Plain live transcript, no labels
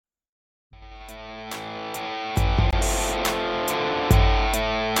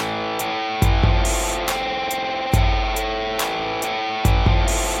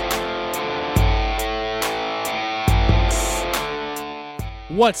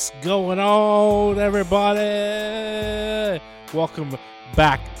What's going on, everybody? Welcome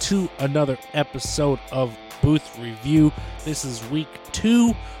back to another episode of Booth Review. This is week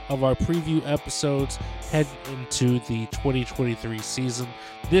 2 of our preview episodes heading into the 2023 season.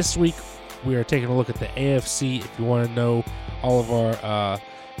 This week, we are taking a look at the AFC. If you want to know all of our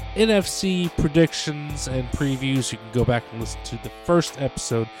NFC predictions and previews, you can go back and listen to the first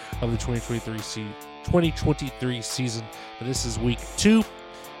episode of the 2023 season. But this is week 2.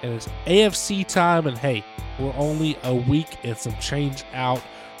 And it's AFC time, and hey, we're only a week and some change out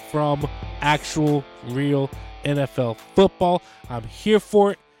from actual, real NFL football. I'm here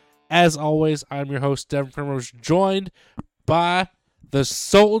for it. As always, I'm your host, Devin Primrose, joined by the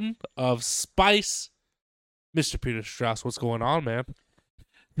Sultan of Spice, Mr. Peter Strauss. What's going on, man?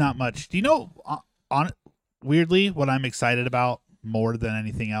 Not much. Do you know, weirdly, what I'm excited about more than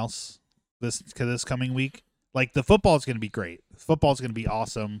anything else this coming week? Like, the football is going to be great. Football is going to be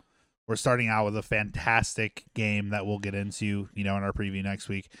awesome. We're starting out with a fantastic game that we'll get into, in our preview next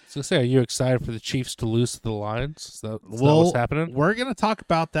week. So, are you excited for the Chiefs to lose to the Lions? Is that what's happening? We're going to talk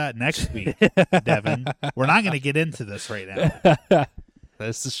about that next week, Devin. We're not going to get into this right now.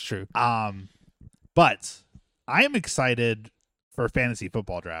 This is true. But I am excited for fantasy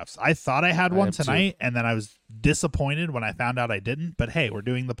football drafts. I thought I had one tonight, and then I was disappointed when I found out I didn't. But hey, we're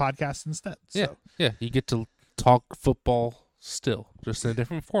doing the podcast instead. So. Yeah, you get to talk football still, just in a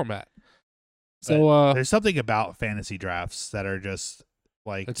different format. So there's something about fantasy drafts that are just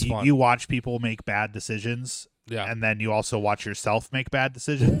like you watch people make bad decisions, and then you also watch yourself make bad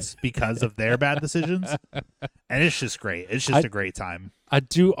decisions because of their bad decisions, and it's just great. It's just a great time. I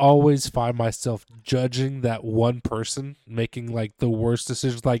do always find myself judging that one person making like the worst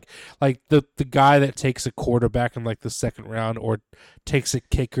decisions, like the guy that takes a quarterback in like the second round or takes a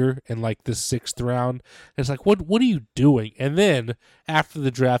kicker in like the 6th round. It's like, what are you doing? And then after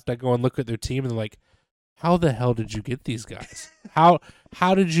the draft, I go and look at their team and they're like, how the hell did you get these guys? How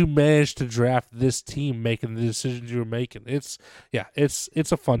did you manage to draft this team making the decisions you were making? It's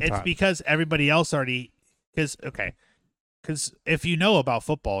a fun time. It's because everybody else already Because if you know about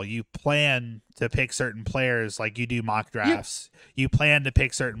football, you plan to pick certain players, like you do mock drafts. Yeah. You plan to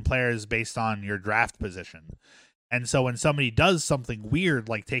pick certain players based on your draft position. And so when somebody does something weird,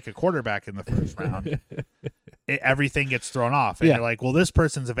 like take a quarterback in the first round, everything gets thrown off. And you're like, well, this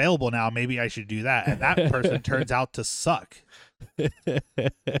person's available now. Maybe I should do that. And that person turns out to suck.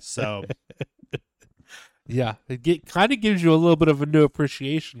 So, yeah, it kind of gives you a little bit of a new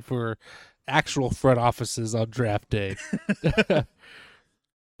appreciation for actual front offices on draft day.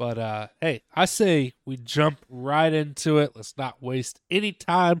 But hey, I say we jump right into it. Let's not waste any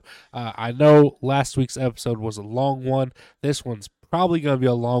time. I know last week's episode was a long one. This one's probably going to be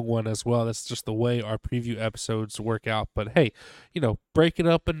a long one as well. That's just the way our preview episodes work out. But hey, break it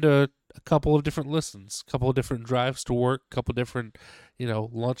up into a couple of different listens, a couple of different drives to work, a couple of different,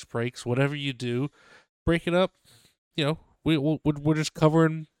 lunch breaks, whatever you do, break it up. We're just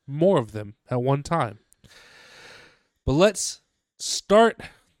covering more of them at one time. But let's start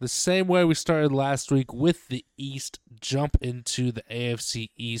the same way we started last week with the East, jump into the AFC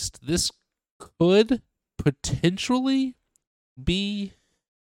East. This could potentially be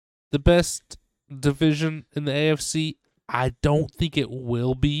the best division in the AFC. I don't think it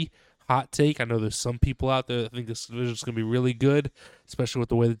will be. Hot take. I know there's some people out there that think this division is going to be really good, especially with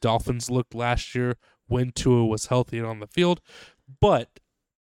the way the Dolphins looked last year when Tua was healthy and on the field. But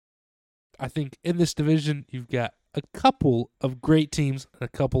I think in this division, you've got a couple of great teams and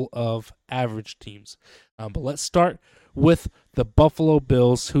a couple of average teams. But let's start with the Buffalo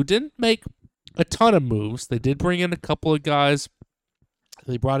Bills, who didn't make a ton of moves. They did bring in a couple of guys.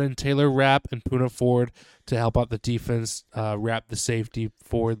 They brought in Taylor Rapp and Poona Ford to help out the defense, Rapp the safety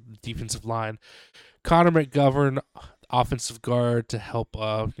for the defensive line. Connor McGovern, offensive guard, to help,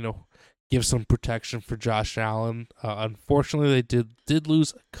 give some protection for Josh Allen. Unfortunately, they did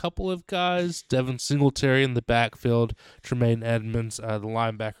lose a couple of guys. Devin Singletary in the backfield, Tremaine Edmonds, the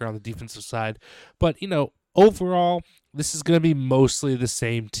linebacker on the defensive side. But, overall, this is going to be mostly the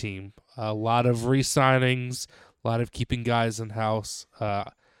same team. A lot of re-signings, a lot of keeping guys in-house.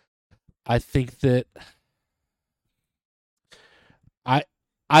 I think that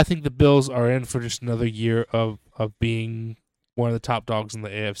I think the Bills are in for just another year of being one of the top dogs in the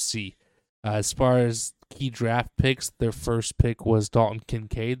AFC. As far as key draft picks, their first pick was Dalton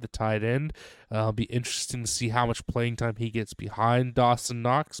Kincaid, the tight end. It'll be interesting to see how much playing time he gets behind Dawson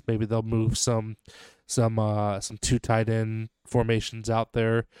Knox. Maybe they'll move some 2 tight end formations out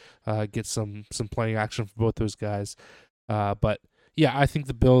there, get some playing action for both those guys. But yeah, I think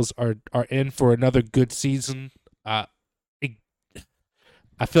the Bills are in for another good season.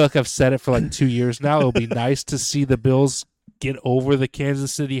 I feel like I've said it for like 2 years now. It'll be nice to see the Bills get over the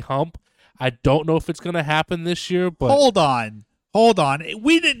Kansas City hump. I don't know if it's going to happen this year, but Hold on.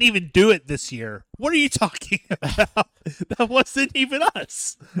 We didn't even do it this year. What are you talking about? That wasn't even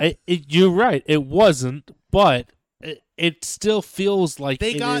us. You're right. It wasn't, but it still feels like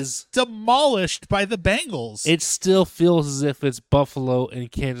They got demolished by the Bengals. It still feels as if it's Buffalo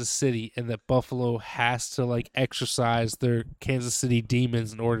and Kansas City, and that Buffalo has to like exercise their Kansas City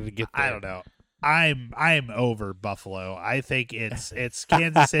demons in order to get there. I don't know. I'm over Buffalo. I think it's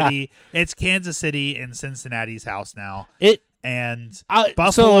Kansas City. It's Kansas City and Cincinnati's house now.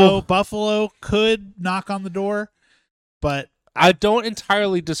 Buffalo could knock on the door, but I don't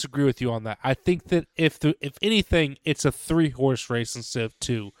entirely disagree with you on that. I think that if anything, it's a 3-horse race instead of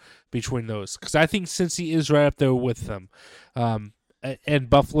 2 between those, because I think Cincy is right up there with them, and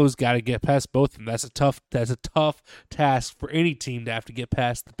Buffalo's got to get past both of them. That's a tough task for any team to have to get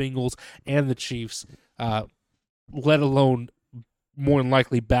past the Bengals and the Chiefs, let alone more than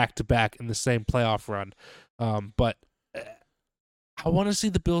likely back to back in the same playoff run. But I want to see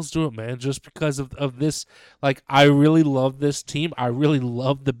the Bills do it, man, just because of this. Like, I really love this team. I really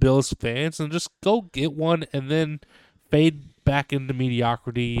love the Bills fans, and just go get one and then fade back into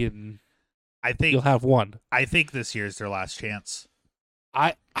mediocrity, and I think you'll have one. I think this year's their last chance.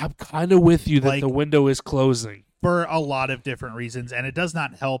 I'm kind of with you that the window is closing for a lot of different reasons, and it does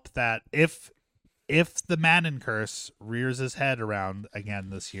not help that if the Madden curse rears his head around again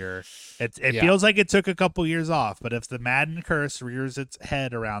this year, it feels like it took a couple years off. But if the Madden curse rears its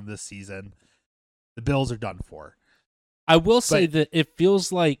head around this season, the Bills are done for. I will say that it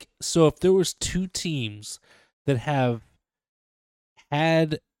feels like, so if there was 2 teams that have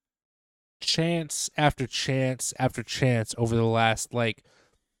had chance after chance after chance over the last 5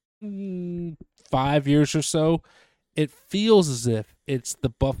 years or so, it feels as if it's the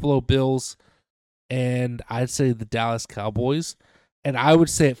Buffalo Bills and I'd say the Dallas Cowboys, and I would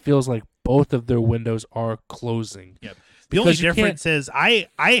say it feels like both of their windows are closing. Yep. The only difference is I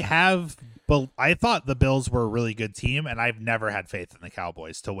thought the Bills were a really good team, and I've never had faith in the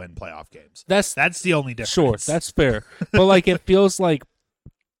Cowboys to win playoff games. That's the only difference. Sure, that's fair. But it feels like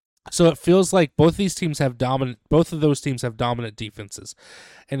both of those teams have dominant defenses.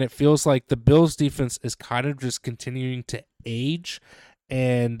 And it feels like the Bills defense is kind of just continuing to age,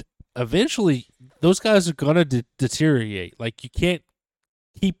 and eventually those guys are going to deteriorate. Like, you can't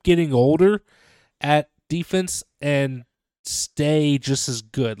keep getting older at defense and stay just as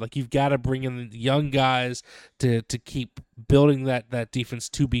good. Like, you've got to bring in young guys to keep building that defense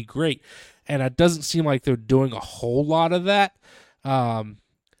to be great. And it doesn't seem like they're doing a whole lot of that. And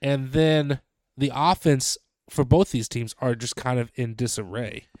then the offense for both these teams are just kind of in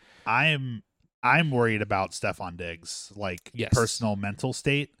disarray. I'm worried about Stephon Diggs, personal mental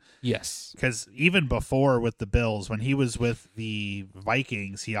state. Yes. Because even before with the Bills, when he was with the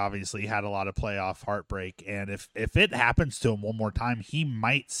Vikings, he obviously had a lot of playoff heartbreak. And if it happens to him one more time, he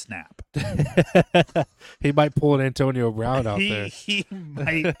might snap. He might pull an Antonio Brown out there. He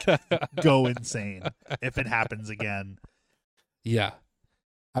might go insane if it happens again. Yeah.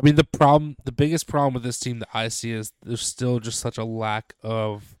 I mean, the biggest problem with this team that I see is there's still just such a lack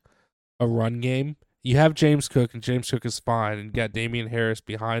of a run game. You have James Cook, and James Cook is fine, and you got Damian Harris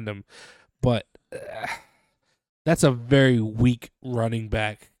behind him, but that's a very weak running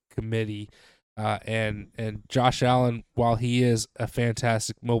back committee. And Josh Allen, while he is a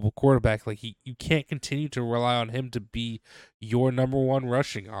fantastic mobile quarterback, you can't continue to rely on him to be your number one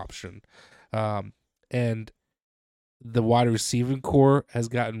rushing option. And the wide receiving core has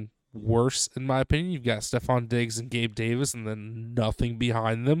gotten worse, in my opinion. You've got Stephon Diggs and Gabe Davis, and then nothing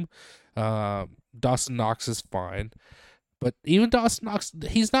behind them. Dawson Knox is fine, but even Dawson Knox,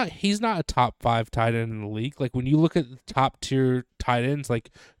 he's not a top 5 tight end in the league. Like, when you look at the top tier tight ends,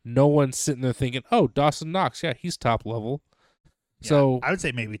 no one's sitting there thinking, "Oh, Dawson Knox, yeah, he's top level." Yeah, so I would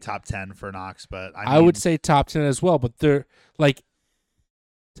say maybe top 10 for Knox, but I would say top 10 as well. But they're tight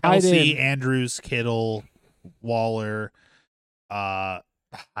Kelsey, Andrews, Kittle, Waller. I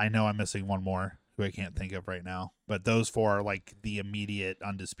know I'm missing one more who I can't think of right now, but those 4 are the immediate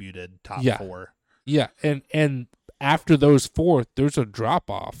undisputed top 4. Yeah, and after those 4, there's a drop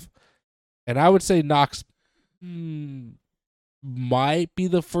off, and I would say Knox might be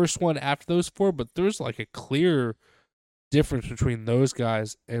the first one after those 4, but there's a clear difference between those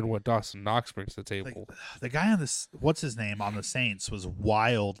guys and what Dawson Knox brings to the table. The guy on this, what's his name on the Saints, was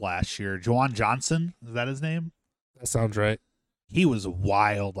wild last year. Juwan Johnson, is that his name? That sounds right. He was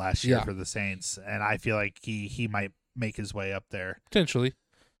wild last year for the Saints, and I feel like he might make his way up there. Potentially.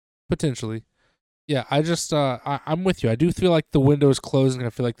 Yeah, I'm with you. I do feel like the window is closing. I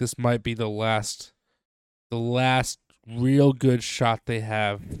feel like this might be the last real good shot they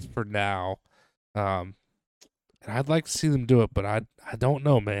have for now. Um, and I'd like to see them do it, but I don't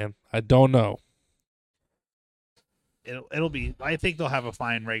know, man. I don't know. It'll be. I think they'll have a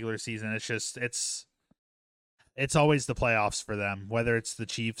fine regular season. It's just it's always the playoffs for them, whether it's the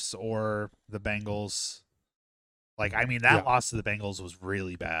Chiefs or the Bengals. Like, I mean, that loss to the Bengals was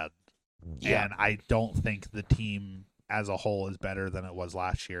really bad. Yeah. And I don't think the team as a whole is better than it was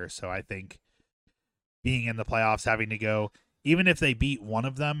last year. So I think being in the playoffs, having to go, even if they beat one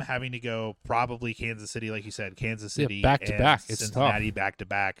of them, having to go probably Kansas City, like you said, Kansas City back to back, it's Cincinnati tough. back to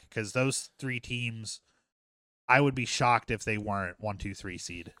back, because those three teams, I would be shocked if they weren't 1, 2, 3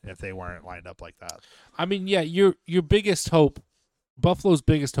 seed, if they weren't lined up like that. I mean, yeah, your biggest hope, Buffalo's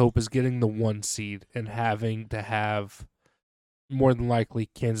biggest hope, is getting the 1 seed and having to have more than likely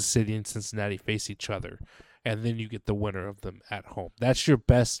Kansas City and Cincinnati face each other, and then you get the winner of them at home. That's your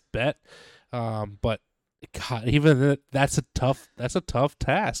best bet. But God, even that's a tough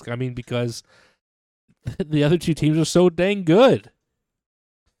task. I mean, because the other two teams are so dang good.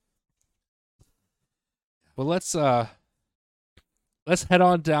 Well, let's head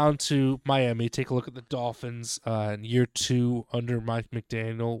on down to Miami. Take a look at the Dolphins in year 2 under Mike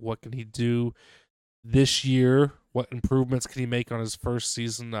McDaniel. What can he do this year? What improvements can he make on his first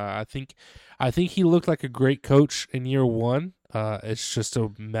season? I think he looked like a great coach in year 1. It's just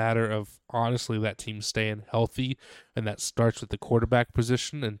a matter of, honestly, that team staying healthy, and that starts with the quarterback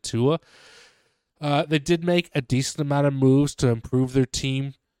position and Tua. They did make a decent amount of moves to improve their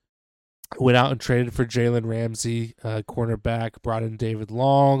team. Went out and traded for Jalen Ramsey, cornerback, brought in David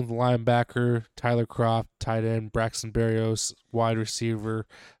Long, the linebacker, Tyler Kroft, tight end, Braxton Berrios, wide receiver,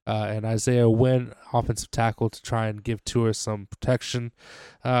 and Isaiah Wynn, offensive tackle, to try and give Tua some protection.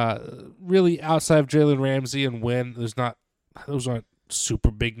 Really, outside of Jalen Ramsey and Wynn, those aren't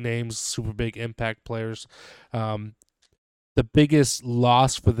super big names, super big impact players. The biggest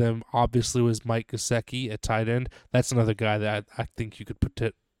loss for them, obviously, was Mike Gesicki at tight end. That's another guy that I think you could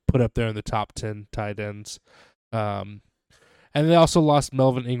put up there in the top 10 tight ends. And they also lost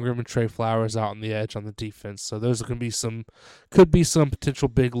Melvin Ingram and Trey Flowers out on the edge on the defense. So those could be some potential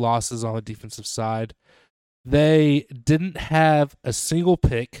big losses on the defensive side. They didn't have a single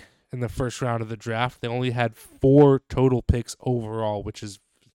pick in the first round of the draft. They only had 4 total picks overall, which is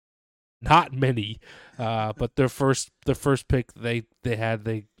not many. But their first pick they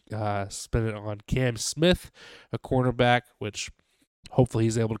spent it on Cam Smith, a cornerback, which hopefully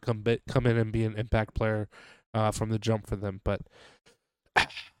he's able to come in and be an impact player from the jump for them. But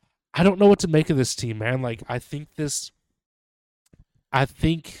I don't know what to make of this team, man. Like, I think there's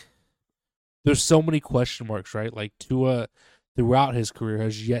so many question marks, right? Like, Tua, throughout his career,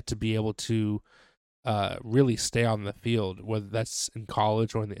 has yet to be able to really stay on the field, whether that's in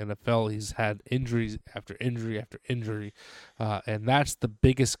college or in the NFL. He's had injuries after injury after injury, and that's the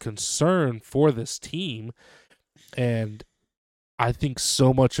biggest concern for this team. And I think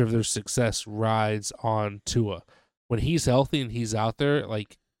so much of their success rides on Tua. When he's healthy and he's out there,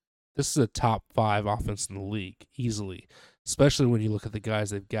 like, this is a top 5 offense in the league, easily. Especially when you look at the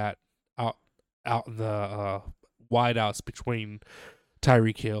guys they've got out in the wideouts between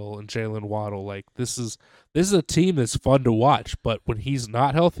Tyreek Hill and Jalen Waddle. Like, this is a team that's fun to watch, but when he's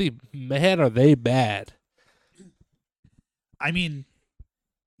not healthy, man, are they bad. I mean,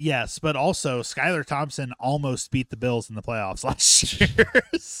 yes, but also Skylar Thompson almost beat the Bills in the playoffs last year.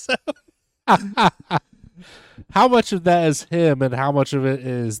 So how much of that is him and how much of it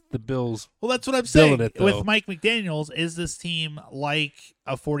is the Bills? Well, that's what I'm saying. With Mike McDaniels, is this team like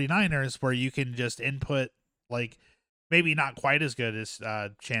a 49ers where you can just input, like, maybe not quite as good as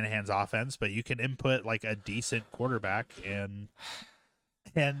Shanahan's offense, but you can input like a decent quarterback and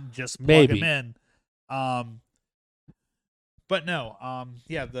just plug him in. But no,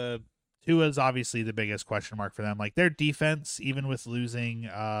 the Tua is obviously the biggest question mark for them. Like, their defense, even with losing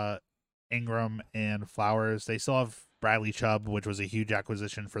Ingram and Flowers, they still have Bradley Chubb, which was a huge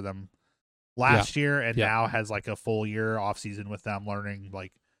acquisition for them last year, and now has like a full year off season with them,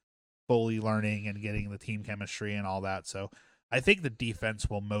 fully learning and getting the team chemistry and all that. So I think the defense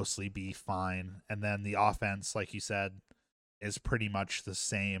will mostly be fine, and then the offense, like you said, is pretty much the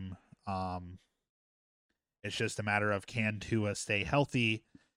same. It's just a matter of, can Tua stay healthy,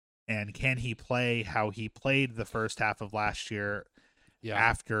 and can he play how he played the first half of last year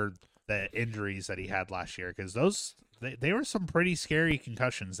after the injuries that he had last year? Because they were some pretty scary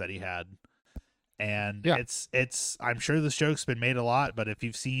concussions that he had. And it's I'm sure this joke's been made a lot, but if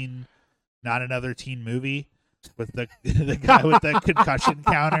you've seen Not Another Teen Movie with the guy with the concussion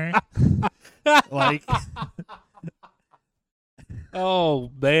counter, Like,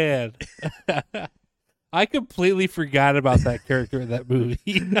 oh man. I completely forgot about that character in that movie.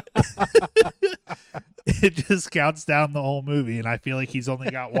 it just counts down the whole movie, and I feel like he's only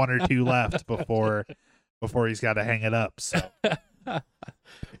got one or two left before he's got to hang it up. So,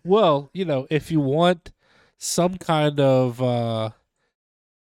 well, if you want some kind of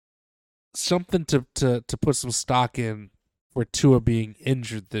something to put some stock in for Tua being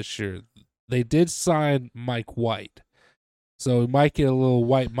injured this year, they did sign Mike White. So we might get a little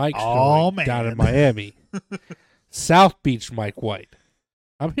White Mike showing down in Miami. South Beach Mike White.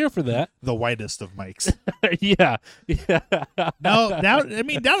 I'm here for that. The whitest of Mikes. Yeah. No, down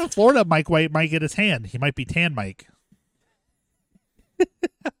in Florida, Mike White might get his hand. He might be Tan Mike.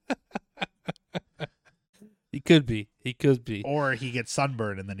 He could be. Or he gets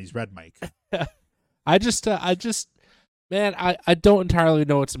sunburned and then he's Red Mike. I just, man, I don't entirely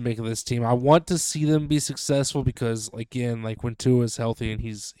know what to make of this team. I want to see them be successful because, again, like when Tua is healthy and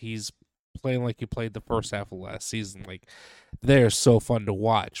he's playing like he played the first half of last season, like they're so fun to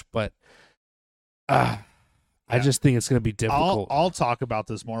watch. But I just think it's going to be difficult. I'll talk about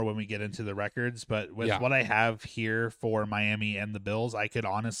this more when we get into the records, but with what I have here for Miami and the Bills, I could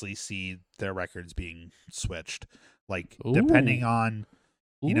honestly see their records being switched. Like, depending on,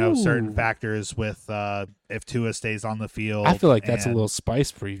 certain factors with if Tua stays on the field. I feel like that's a little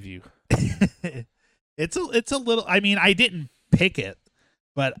spice preview. It's a little, I mean, I didn't pick it,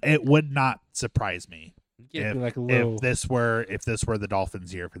 but it would not surprise me. If this were the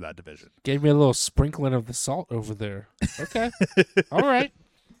Dolphins' year for that division. Gave me a little sprinkling of the salt over there. Okay. All right.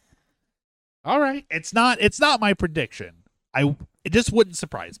 It's not my prediction. It just wouldn't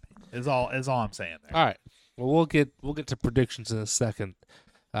surprise me. Is all I'm saying there. All right. Well, we'll get to predictions in a second.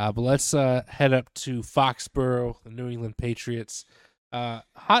 But let's head up to Foxborough, the New England Patriots.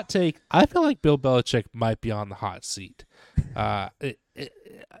 Hot take, I feel like Bill Belichick might be on the hot seat.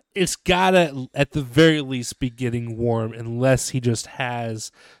 It's gotta, at the very least, be getting warm unless he just has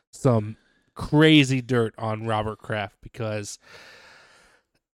some crazy dirt on Robert Kraft, because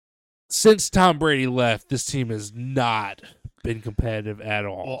since Tom Brady left, this team has not been competitive at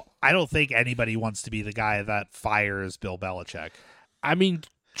all. Well, I don't think anybody wants to be the guy that fires Bill Belichick. I mean,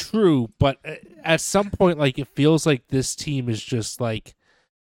 true, but at some point, like, it feels like this team is just like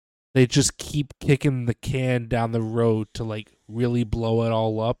they just keep kicking the can down the road to like really blow it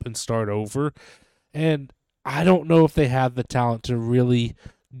all up and start over. And I don't know if they have the talent to really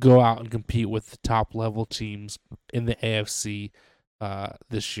go out and compete with the top level teams in the AFC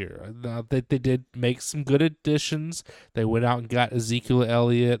this year. They did make some good additions. They went out and got Ezekiel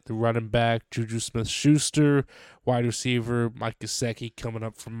Elliott, the running back, Juju Smith-Schuster, wide receiver, Mike Gesicki coming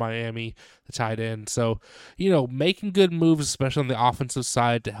up from Miami, the tight end. So, making good moves, especially on the offensive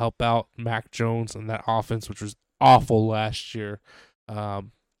side, to help out Mac Jones and that offense, which was awful last year.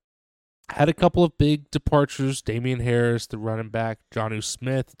 Had a couple of big departures. Damian Harris, the running back, Jonnu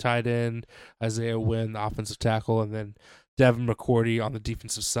Smith, tight end, Isaiah Wynn, the offensive tackle, and then Devin McCourty on the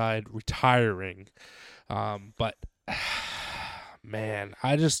defensive side retiring. But, man,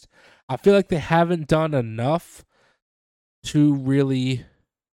 I feel like they haven't done enough to really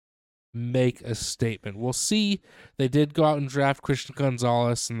make a statement. We'll see. They did go out and draft Christian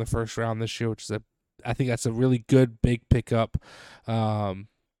Gonzalez in the first round this year, which is I think that's a really good big pickup.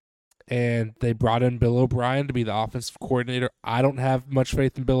 And they brought in Bill O'Brien to be the offensive coordinator. I don't have much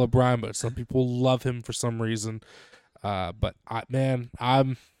faith in Bill O'Brien, but some people love him for some reason. But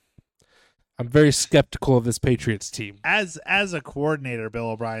I'm very skeptical of this Patriots team. As a coordinator,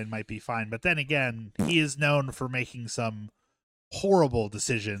 Bill O'Brien might be fine, but then again, he is known for making some horrible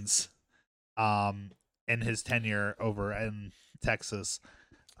decisions in his tenure over in Texas.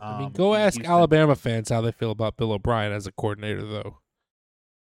 I mean, go ask Houston. Alabama fans how they feel about Bill O'Brien as a coordinator, though.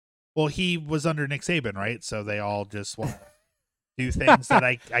 Well, he was under Nick Saban, right? So they all just want to do things that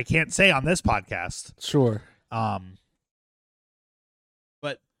I can't say on this podcast. Sure.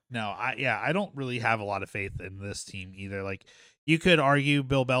 But no, I don't really have a lot of faith in this team either. Like, you could argue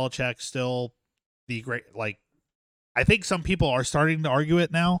Bill Belichick still the great, like, I think some people are starting to argue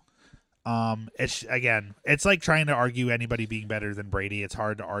it now. It's like trying to argue anybody being better than Brady. It's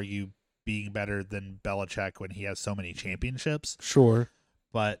hard to argue being better than Belichick when he has so many championships. Sure.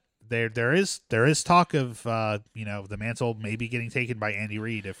 But there is talk of the mantle maybe getting taken by Andy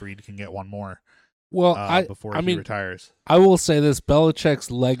Reid if Reid can get one more. Well, before he retires. I will say this: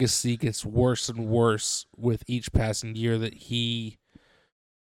 Belichick's legacy gets worse and worse with each passing year. That he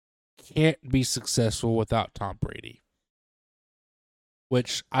can't be successful without Tom Brady.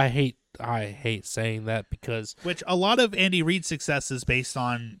 which I hate saying that because Which a lot of Andy Reid's success is based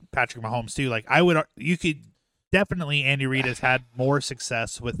on Patrick Mahomes too. Like you could definitely Andy Reid has had more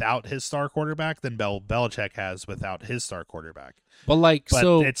success without his star quarterback than Belichick has without his star quarterback. but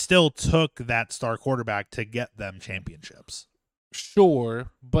so it still took that star quarterback to get them championships. Sure,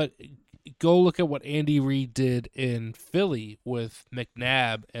 but go look at what Andy Reid did in Philly with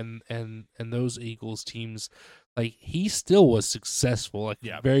McNabb and those Eagles teams. Like, he still was successful, like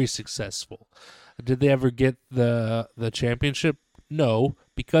very successful. Did they ever get the championship? No,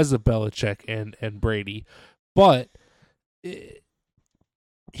 because of Belichick and Brady, but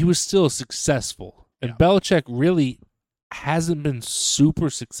he was still successful. And Belichick really hasn't been super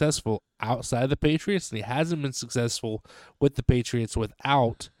successful outside the Patriots, and he hasn't been successful with the Patriots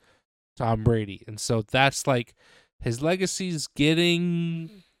without Tom Brady. And so that's like his legacy's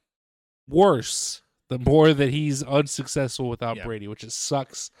getting worse the more that he's unsuccessful without Brady, which it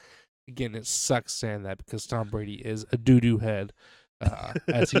sucks. Again, it sucks saying that because Tom Brady is a doo-doo head,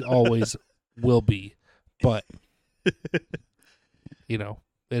 as he always will be. But, you know,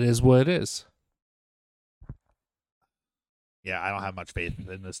 it is what it is. Yeah, I don't have much faith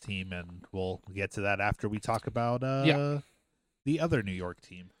in this team, and we'll get to that after we talk about the other New York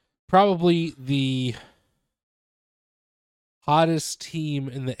team. Probably the hottest team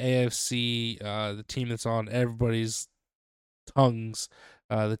in the AFC, the team that's on everybody's tongues,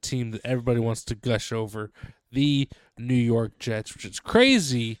 the team that everybody wants to gush over, the New York Jets, which is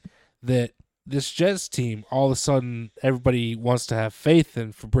crazy that this Jets team, all of a sudden, everybody wants to have faith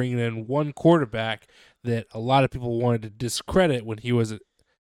in for bringing in one quarterback that a lot of people wanted to discredit when he was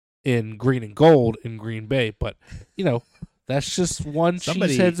in green and gold in Green Bay. But, you know, that's just one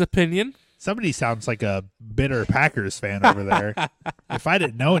cheesehead's opinion. Somebody sounds like a bitter Packers fan over there. If I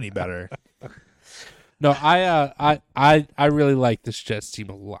didn't know any better. No, I really like this Jets team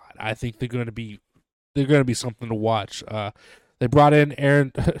a lot. I think they're going to be something to watch. They brought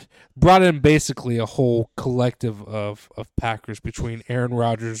in basically a whole collective of Packers between Aaron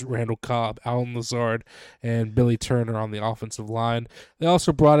Rodgers, Randall Cobb, Alan Lazard, and Billy Turner on the offensive line. They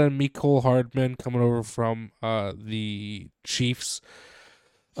also brought in Mecole Hardman coming over from the Chiefs.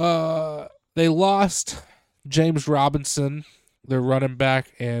 They lost James Robinson, their running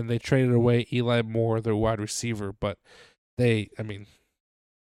back, and they traded away Eli Moore, their wide receiver. But they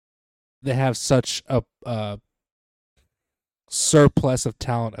have such a surplus of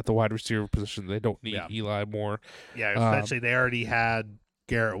talent at the wide receiver position. They don't need Eli Moore. Yeah, especially they already had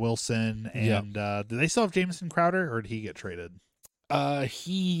Garrett Wilson, and do they still have Jamison Crowder, or did he get traded?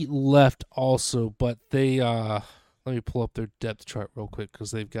 He left also, but they let me pull up their depth chart real quick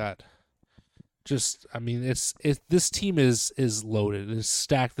because they've got this team is loaded, it's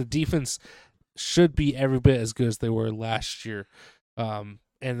stacked. The defense should be every bit as good as they were last year.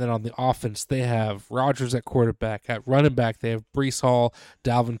 And then on the offense, they have Rodgers at quarterback. At running back, they have Breece Hall,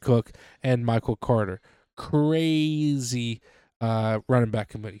 Dalvin Cook, and Michael Carter. Crazy running back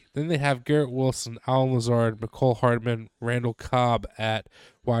committee. Then they have Garrett Wilson, Alan Lazard, Mecole Hardman, Randall Cobb at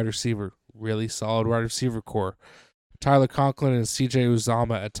wide receiver. Really solid wide receiver core. Tyler Conklin and C.J.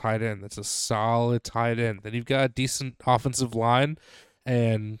 Uzomah at tight end. That's a solid tight end. Then you've got a decent offensive line.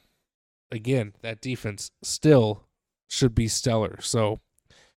 And, again, that defense still should be stellar. So,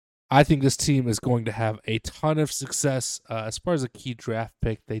 I think this team is going to have a ton of success. As far as a key draft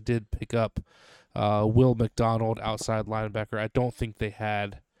pick, they did pick up Will McDonald, outside linebacker. I don't think they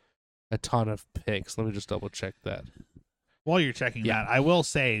had a ton of picks. Let me just double check that. While you're checking that, I will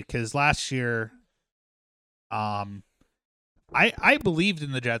say, because last year, I believed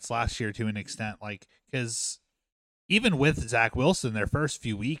in the Jets last year to an extent, like, because even with Zach Wilson, their first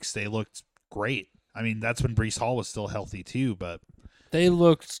few weeks, they looked great. I mean, that's when Breece Hall was still healthy too, but they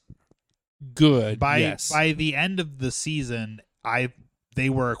looked good. By the end of the season, they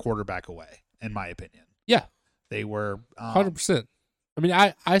were a quarterback away, in my opinion. Yeah, they were 100%. I mean,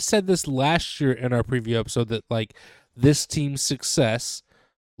 I said this last year in our preview episode that like this team's success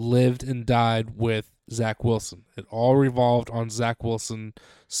lived and died with Zach Wilson. It all revolved on Zach Wilson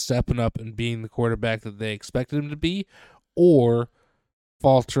stepping up and being the quarterback that they expected him to be, or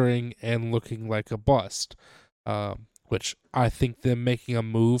faltering and looking like a bust. Which I think them making a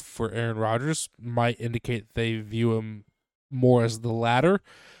move for Aaron Rodgers might indicate they view him more as the latter.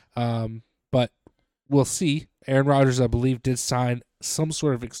 But we'll see. Aaron Rodgers, I believe, did sign some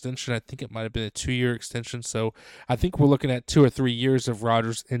sort of extension. I think it might have been a 2-year extension. So I think we're looking at 2 or 3 years of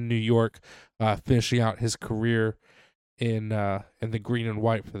Rodgers in New York, finishing out his career in the green and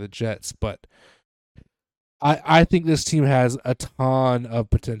white for the Jets. But I think this team has a ton of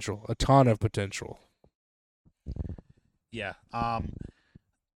potential. Yeah.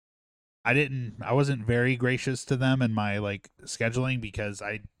 I wasn't very gracious to them in my scheduling because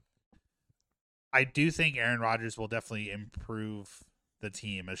I do think Aaron Rodgers will definitely improve the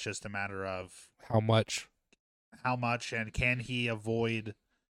team. It's just a matter of How much? and can he avoid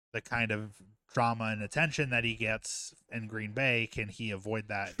the kind of drama and attention that he gets in Green Bay? Can he avoid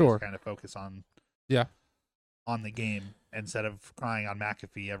that? Sure. Just kind of focus on the game instead of crying on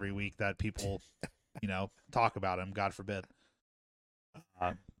McAfee every week that people, talk about him. God forbid.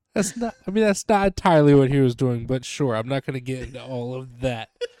 That's not entirely what he was doing, but sure, I'm not going to get into all of that.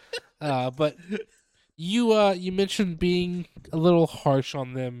 But you mentioned being a little harsh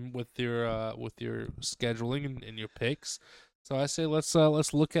on them with your scheduling and your picks. So I say let's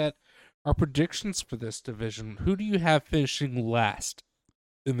look at our predictions for this division. Who do you have finishing last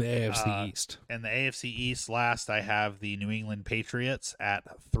in the AFC East? In the AFC East, last I have the New England Patriots at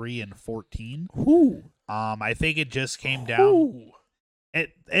 3-14. Ooh. I think it just came down. Ooh.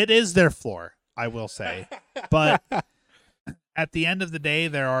 It is their floor, I will say, but at the end of the day,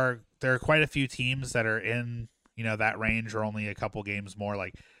 there are quite a few teams that are in that range or only a couple games more.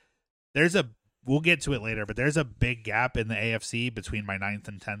 Like we'll get to it later, but there's a big gap in the AFC between my 9th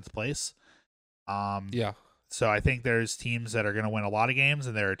and 10th place. Yeah. So I think there's teams that are going to win a lot of games,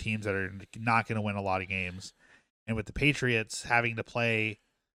 and there are teams that are not going to win a lot of games. And with the Patriots having to play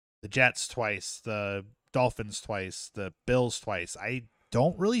the Jets twice, the Dolphins twice, the Bills twice, I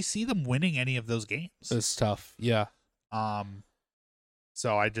don't really see them winning any of those games. It's tough. Yeah.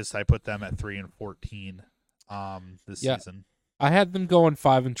 So I put them at 3-14 this season. I had them going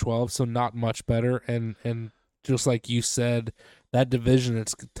 5-12, so not much better. And just like you said, that division,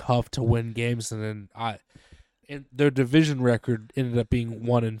 it's tough to win games, and their division record ended up being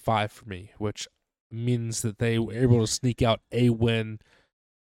 1-5 for me, which means that they were able to sneak out a win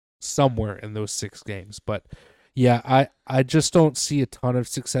somewhere in those 6 games. But yeah, I just don't see a ton of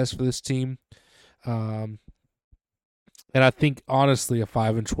success for this team. And I think, honestly, a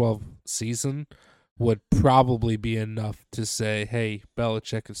 5-12 season would probably be enough to say, hey,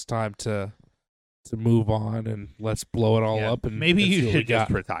 Belichick, it's time to move on and let's blow it all up. And maybe you should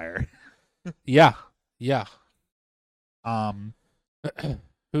just retire. Yeah. Who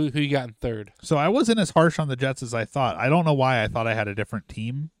you got in third? So I wasn't as harsh on the Jets as I thought. I don't know why I thought I had a different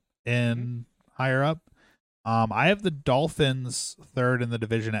team in higher up. I have the Dolphins third in the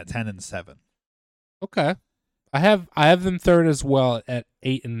division at 10-7. Okay. I have them third as well at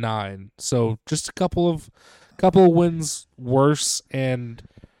 8-9. So just a couple of wins worse, and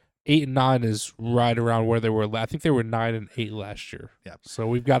 8-9 is right around where they were. I think they were 9-8 last year. Yeah. So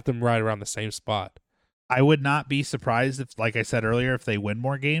we've got them right around the same spot. I would not be surprised if, like I said earlier, if they win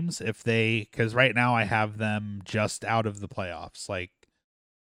more games. Because right now I have them just out of the playoffs.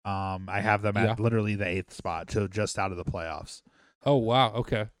 I have them at literally the 8th spot, so just out of the playoffs. Oh wow.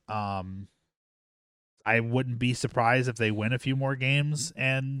 Okay. I wouldn't be surprised if they win a few more games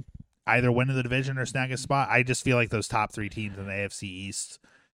and either win in the division or snag a spot. I just feel like those top 3 teams in the AFC East,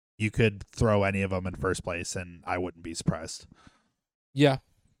 you could throw any of them in first place, and I wouldn't be surprised. Yeah.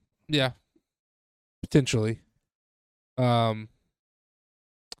 Potentially. Yeah,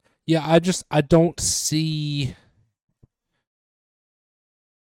 I don't see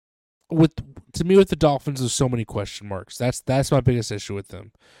with the Dolphins, there's so many question marks. That's my biggest issue with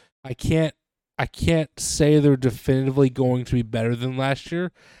them. I can't say they're definitively going to be better than last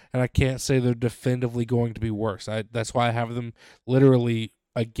year, and I can't say they're definitively going to be worse. That's why I have them literally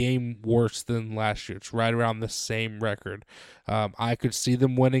a game worse than last year. It's right around the same record. I could see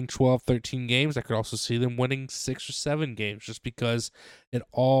them winning 12, 13 games. I could also see them winning 6 or 7 games, just because it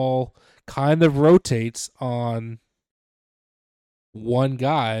all kind of rotates on one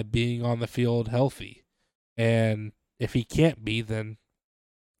guy being on the field healthy. And if he can't be, then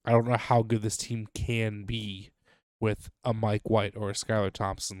I don't know how good this team can be with a Mike White or a Skylar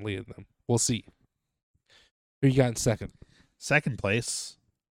Thompson leading them. We'll see. Who you got in second? Second place,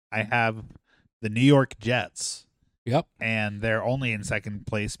 I have the New York Jets. Yep. And they're only in second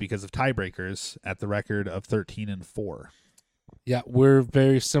place because of tiebreakers at the record of 13-4. Yeah, we're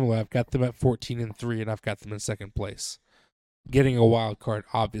very similar. I've got them at 14-3, and I've got them in second place. Getting a wild card,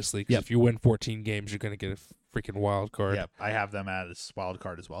 obviously, because if you win 14 games, you're going to get a freaking wild card. Yep, I have them as wild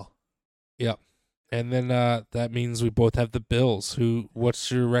card as well. Yep. And then that means we both have the Bills.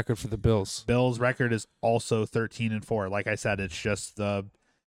 What's your record for the Bills? Bills' record is also 13-4. Like I said, it's just the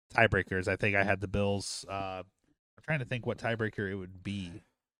tiebreakers. I think I had the Bills. I'm trying to think what tiebreaker it would be.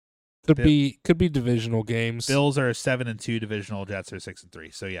 Could be divisional games. Bills are 7-2 divisional. Jets are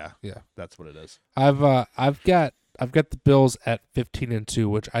 6-3. So yeah, that's what it is. I've got the Bills at 15-2,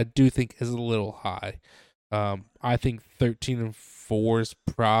 which I do think is a little high. I think 13-4 is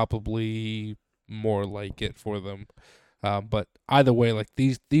probably more like it for them. But either way, like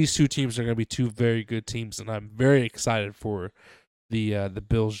these two teams are going to be two very good teams, and I'm very excited for the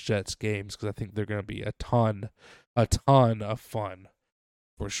Bills Jets games because I think they're going to be a ton of fun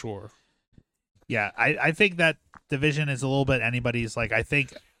for sure. Yeah, I think that division is a little bit anybody's. Like,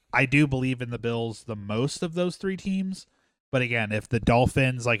 I do believe in the Bills the most of those three teams. But again, if the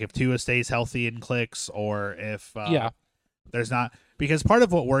Dolphins, like if Tua stays healthy and clicks, or if there's not, because part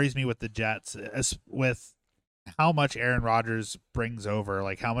of what worries me with the Jets is with how much Aaron Rodgers brings over,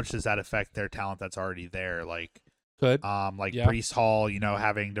 like how much does that affect their talent that's already there? Like, Breece Hall,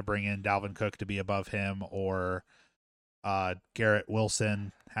 having to bring in Dalvin Cook to be above him, or Garrett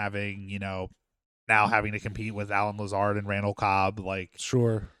Wilson having, now having to compete with Alan Lazard and Randall Cobb. Like,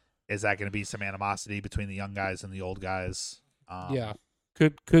 sure, is that going to be some animosity between the young guys and the old guys?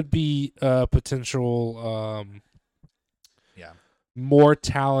 Could be potential. Yeah, more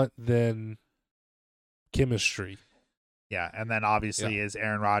talent than chemistry. Yeah, and then obviously is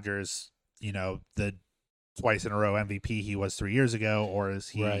Aaron Rodgers, the twice in a row MVP he was 3 years ago, or is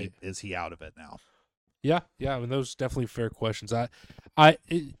he out of it now? Yeah. I mean, those are definitely fair questions.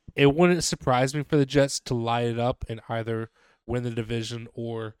 It wouldn't surprise me for the Jets to light it up and either win the division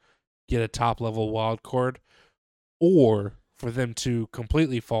or get a top level wild card, or for them to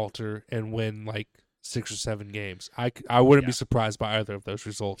completely falter and win like 6 or 7 games. I wouldn't be surprised by either of those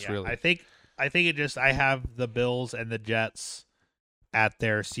results. Really, I think I have the Bills and the Jets at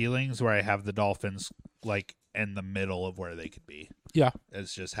their ceilings, where I have the Dolphins like in the middle of where they could be. Yeah,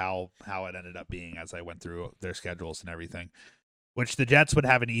 it's just how it ended up being as I went through their schedules and everything. Which the Jets would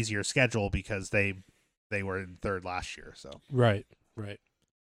have an easier schedule because they were in third last year. So right.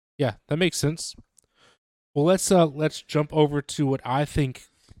 Yeah, that makes sense. Well, let's jump over to what I think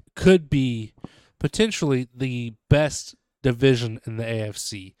could be potentially the best division in the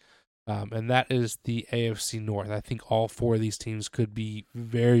AFC, and that is the AFC North. I think all 4 of these teams could be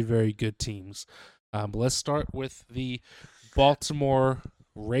very, very good teams. But let's start with the Baltimore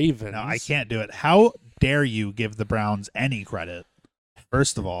Ravens. No, I can't do it. How dare you give the Browns any credit?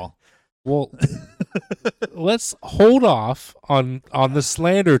 First of all. Well, let's hold off on the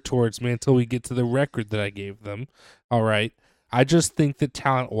slander towards me until we get to the record that I gave them. All right. I just think that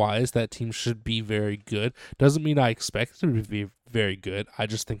talent-wise, that team should be very good. Doesn't mean I expect them to be very good. I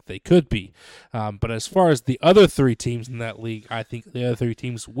just think they could be. But as far as the other 3 teams in that league, I think the other 3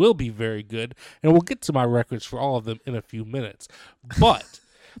 teams will be very good. And we'll get to my records for all of them in a few minutes. But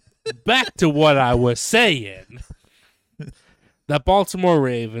back to what I was saying. The Baltimore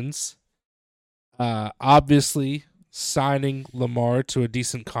Ravens, obviously signing Lamar to a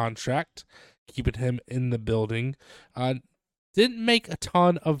decent contract, keeping him in the building. Didn't make a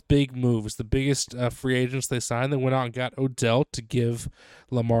ton of big moves. The biggest free agents they signed, they went out and got Odell to give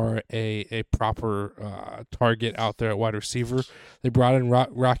Lamar a proper target out there at wide receiver. They brought in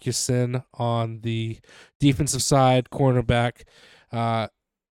Rock Ya-Sin on the defensive side, cornerback.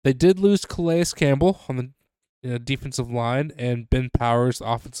 They did lose Calais Campbell on the defensive line and Ben Powers,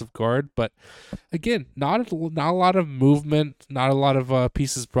 offensive guard. But again, not a lot of movement, not a lot of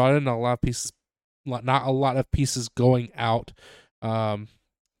pieces brought in, not a lot of pieces going out.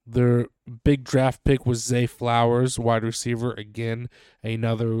 Their big draft pick was Zay Flowers, wide receiver. Again,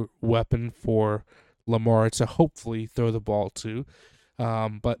 another weapon for Lamar to hopefully throw the ball to.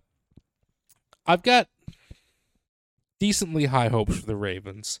 But I've got decently high hopes for the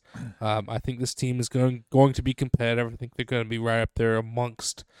Ravens. I think this team is going to be competitive. I think they're going to be right up there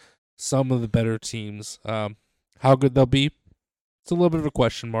amongst some of the better teams. How good they'll be, it's a little bit of a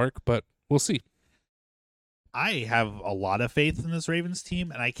question mark, but we'll see. I have a lot of faith in this Ravens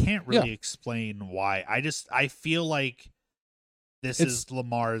team, and I can't really explain why. I feel like this is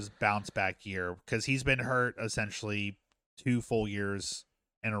Lamar's bounce back year, because he's been hurt essentially 2 full years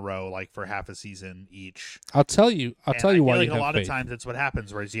in a row, like for half a season each. I'll tell you why. Like you a lot faith. of times it's what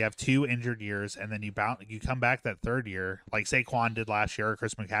happens, whereas you have 2 injured years, and then you come back that third year, like Saquon did last year, or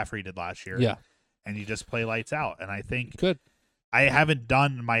Chris McCaffrey did last year. Yeah, and you just play lights out. And I think good. I haven't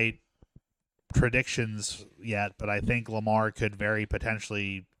done my predictions yet, but I think Lamar could very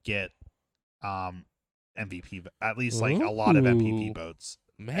potentially get MVP, at least like a lot of MVP votes.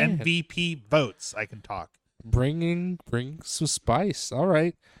 Man. MVP votes. I can talk. Bring some spice. All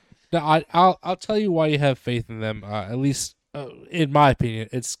right. Now I'll tell you why you have faith in them. At least in my opinion,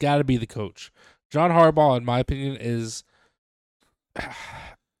 it's got to be the coach. John Harbaugh, in my opinion, is.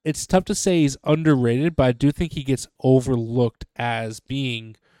 It's tough to say he's underrated, but I do think he gets overlooked as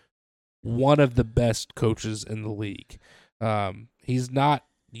being one of the best coaches in the league. He's not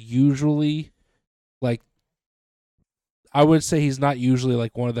usually like I would say he's not usually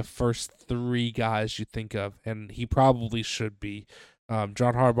like one of the first three guys you think of, and he probably should be.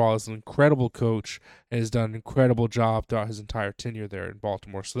 John Harbaugh is an incredible coach and has done an incredible job throughout his entire tenure there in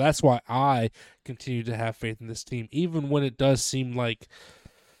Baltimore. So that's why I continue to have faith in this team, even when it does seem like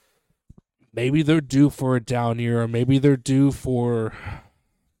maybe they're due for a down year, or maybe they're due for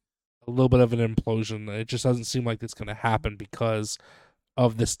a little bit of an implosion. It just doesn't seem like it's going to happen because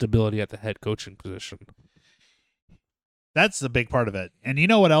of the stability at the head coaching position. That's a big part of it. And you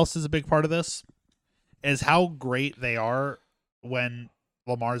know what else is a big part of this? Is how great they are when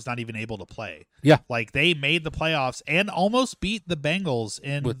Lamar's not even able to play. Yeah. Like, they made the playoffs and almost beat the Bengals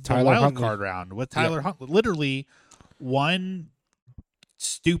in With the Tyler wild Huntley. card round with Tyler Huntley. Literally one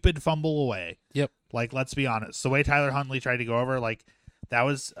stupid fumble away. Yep. Like, let's be honest. The way Tyler Huntley tried to go over, like, that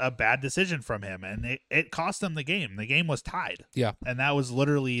was a bad decision from him, and it cost them the game. The game was tied. Yeah. And that was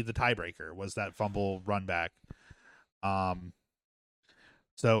literally the tiebreaker, was that fumble run back.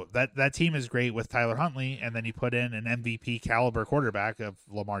 So that team is great with Tyler Huntley, and then you put in an MVP caliber quarterback of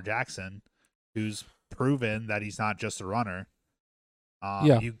Lamar Jackson, who's proven that he's not just a runner.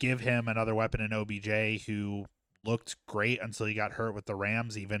 You give him another weapon in OBJ, who looked great until he got hurt with the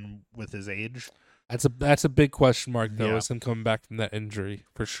Rams, even with his age. That's a big question mark, though, Yeah. is him coming back from that injury,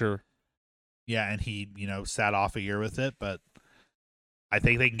 for sure. Yeah, and he, sat off a year with it, but I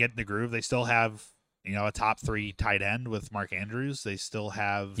think they can get in the groove. They still have, a top 3 tight end with Mark Andrews. They still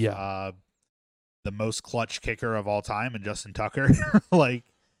have the most clutch kicker of all time in Justin Tucker.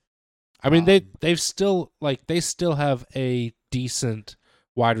 They still have a decent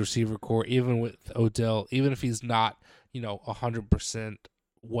wide receiver core, even with Odell, even if he's not, 100%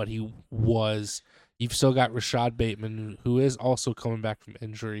 what he was. You've still got Rashad Bateman, who is also coming back from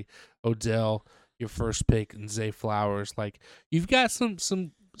injury. Odell, your first pick, and Zay Flowers. Like, you've got some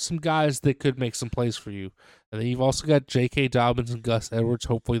guys that could make some plays for you. And then you've also got J.K. Dobbins and Gus Edwards.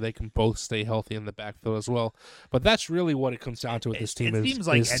 Hopefully they can both stay healthy in the backfield as well. But that's really what it comes down to with this team,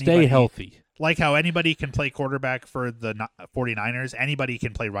 is stay healthy. Like how anybody can play quarterback for the 49ers, anybody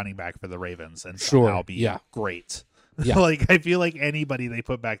can play running back for the Ravens and somehow be great. Yeah. Like, I feel like anybody they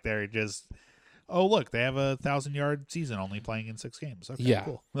put back there just, oh, look, they have a 1,000-yard season only playing in 6 games. Okay,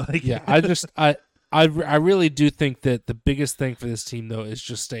 cool. I really do think that the biggest thing for this team, though, is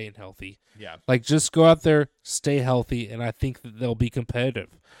just staying healthy. Yeah. Like, just go out there, stay healthy, and I think that they'll be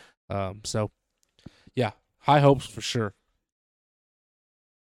competitive. So, yeah, high hopes for sure.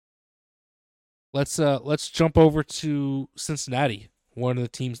 Let's jump over to Cincinnati, one of the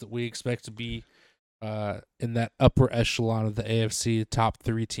teams that we expect to be in that upper echelon of the AFC, top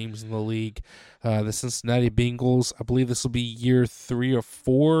 3 teams in the league. The Cincinnati Bengals, I believe this will be year 3 or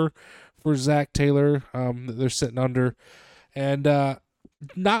 4 for Zach Taylor that they're sitting under. And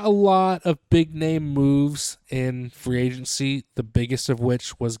not a lot of big-name moves in free agency, the biggest of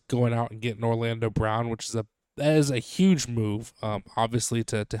which was going out and getting Orlando Brown, that is a huge move, obviously,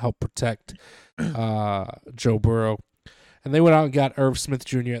 to help protect Joe Burrow. And they went out and got Irv Smith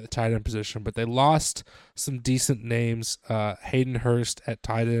Jr. at the tight end position, but they lost some decent names. Hayden Hurst at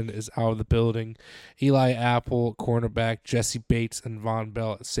tight end is out of the building. Eli Apple, cornerback, Jesse Bates, and Von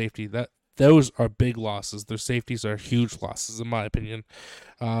Bell at safety. Those are big losses. Their safeties are huge losses, in my opinion.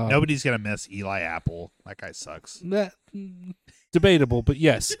 Nobody's going to miss Eli Apple. That guy sucks. Debatable, but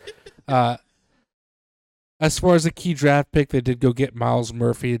yes. As far as a key draft pick, they did go get Miles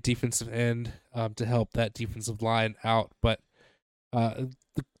Murphy, a defensive end, to help that defensive line out. But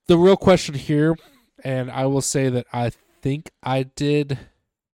the real question here, and I will say that I think I did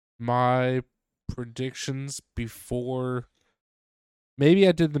my predictions before. Maybe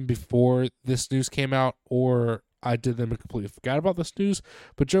I did them before this news came out, or I did them and completely forgot about this news.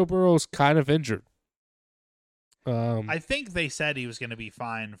 But Joe Burrow's kind of injured. I think they said he was going to be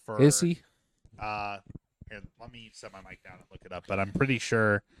fine for. Is he? Here, let me set my mic down and look it up. But I'm pretty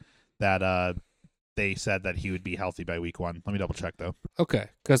sure that they said that he would be healthy by week 1. Let me double check though. Okay,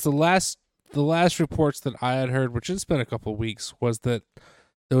 because the last reports that I had heard, which has been a couple of weeks, was that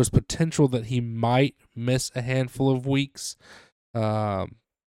there was potential that he might miss a handful of weeks.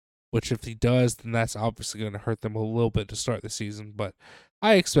 Which if he does, then that's obviously going to hurt them a little bit to start the season. But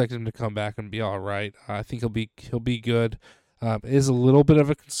I expect him to come back and be all right. I think he'll be good. It is a little bit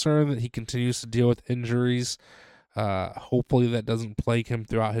of a concern that he continues to deal with injuries. Hopefully that doesn't plague him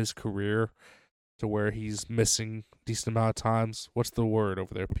throughout his career to where he's missing a decent amount of times. What's the word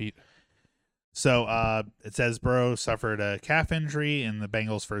over there, Pete? So it says Burrow suffered a calf injury in the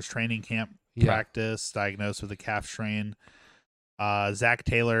Bengals' first training camp practice, diagnosed with a calf strain. Zach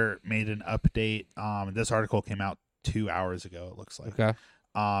Taylor made an update. This article came out 2 hours ago, it looks like. Okay.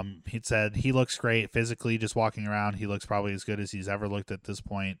 He said he looks great physically, just walking around. He looks probably as good as he's ever looked at this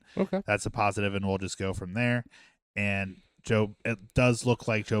point. Okay. That's a positive, and we'll just go from there. And it does look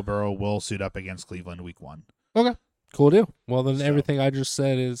like Joe Burrow will suit up against Cleveland week 1. Okay. Cool deal. Well, then So- everything I just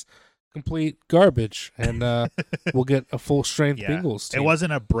said is complete garbage, and we'll get a full strength Yeah. Bengals team. It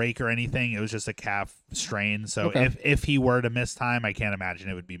wasn't a break or anything. It was just a calf strain. So Okay. if he were to miss time, I can't imagine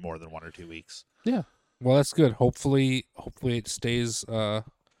it would be more than 1 or 2 weeks. Yeah. Well, that's good. Hopefully it stays healthy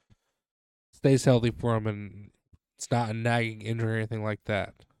for him, and it's not a nagging injury or anything like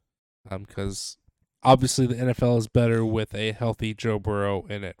that. Because obviously the NFL is better with a healthy Joe Burrow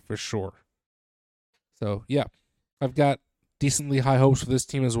in it for sure. So yeah, I've got decently high hopes for this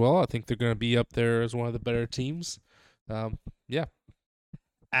team as well. I think they're going to be up there as one of the better teams. Yeah.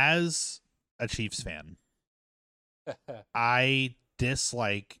 As a Chiefs fan, I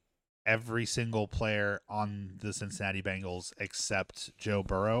dislike every single player on the Cincinnati Bengals except Joe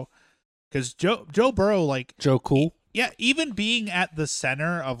Burrow. Because Joe Burrow, like, Joe Cool. yeah, even being at the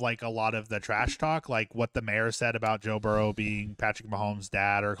center of like a lot of the trash talk, like what the mayor said about Joe Burrow being Patrick Mahomes'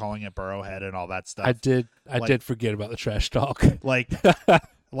 dad or calling it Burrowhead and all that stuff. I did forget about the trash talk. Like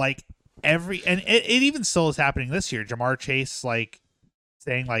it even still is happening this year. Jamar Chase like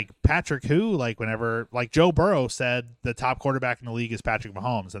saying like Patrick who, like whenever like Joe Burrow said the top quarterback in the league is Patrick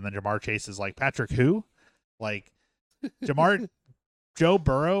Mahomes, and then Jamar Chase is like Patrick who, like Joe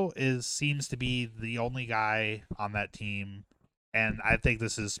Burrow seems to be the only guy on that team, and I think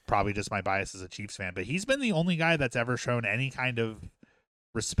this is probably just my bias as a Chiefs fan, but he's been the only guy that's ever shown any kind of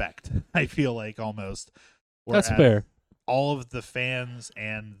respect. I feel like almost. That's Whereas fair. all of the fans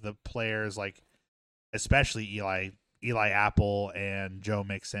and the players, like especially Eli Apple and Joe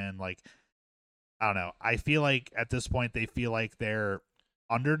Mixon, like I don't know. I feel like at this point they feel like they're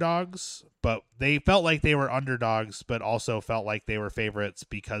underdogs, but they felt like they were underdogs, but also felt like they were favorites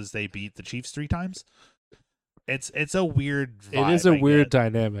because they beat the Chiefs 3 times. It's a weird vibe. It is a weird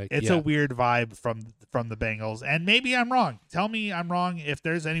dynamic. It's a weird vibe from the Bengals, and maybe I'm wrong. Tell me I'm wrong if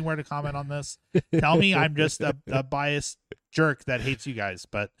there's anywhere to comment on this. Tell me I'm just a biased jerk that hates you guys,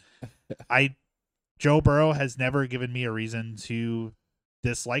 but Joe Burrow has never given me a reason to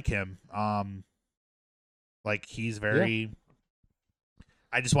dislike him. Like he's very.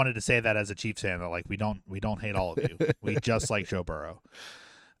 I just wanted to say that as a Chiefs fan that like we don't hate all of you. We just like Joe Burrow.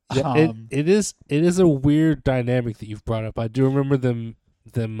 Yeah, it is a weird dynamic that you've brought up. I do remember them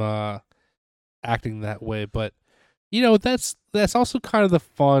acting that way, but you know that's also kind of the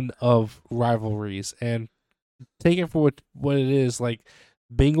fun of rivalries, and take it for what it is. Like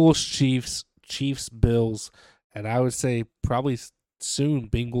Bengals Chiefs Bills, and I would say probably soon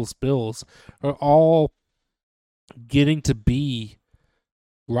Bengals Bills are all getting to be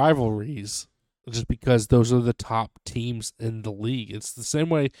rivalries just because those are the top teams in the league. It's the same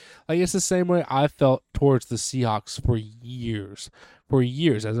way I felt towards the Seahawks for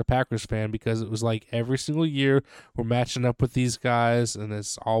years as a Packers fan, because it was like every single year we're matching up with these guys, and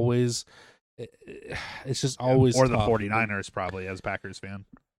it's just always or the tough. 49ers probably as Packers fan.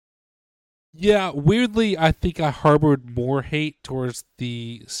 Yeah, weirdly, I think I harbored more hate towards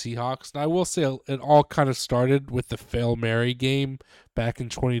the Seahawks. And I will say it all kind of started with the Fail Mary game back in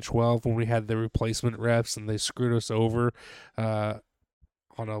 2012 when we had the replacement refs and they screwed us over on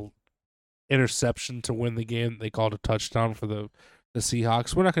a interception to win the game. They called a touchdown for the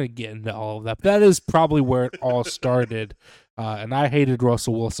Seahawks. We're not going to get into all of that. But that is probably where it all started. And I hated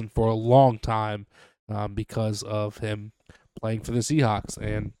Russell Wilson for a long time because of him playing for the Seahawks.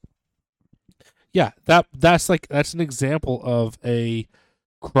 And yeah, that's an example of a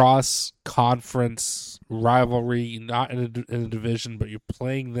cross-conference rivalry, not in a division, but you're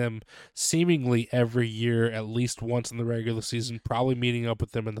playing them seemingly every year, at least once in the regular season, probably meeting up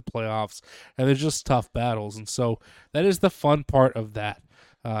with them in the playoffs, and they're just tough battles. And so that is the fun part of that.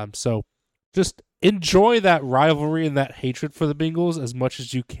 So just enjoy that rivalry and that hatred for the Bengals as much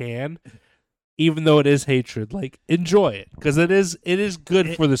as you can. Even though it is hatred, like enjoy it because it is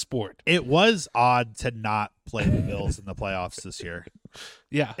good for the sport. It was odd to not play the Bills in the playoffs this year.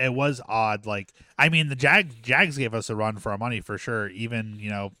 Yeah, it was odd. Like I mean, the Jags gave us a run for our money for sure. Even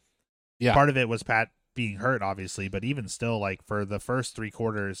part of it was Pat being hurt, obviously, but even still, like for the first 3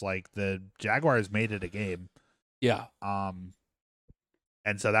 quarters, like the Jaguars made it a game. Yeah. And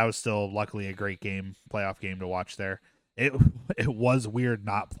so that was still luckily a great game, playoff game to watch there. It was weird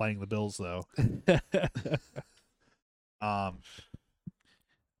not playing the Bills though.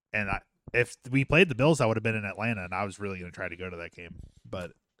 If we played the Bills, I would have been in Atlanta, and I was really going to try to go to that game,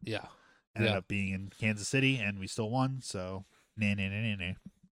 but ended up being in Kansas City, and we still won. So nah.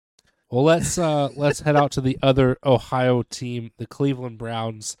 Well, let's head out to the other Ohio team, the Cleveland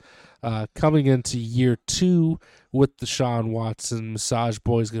Browns, coming into year 2 with Deshaun Watson. Massage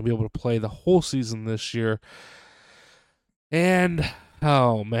Boy is going to be able to play the whole season this year, and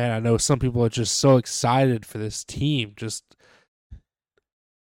oh man, I know some people are just so excited for this team, just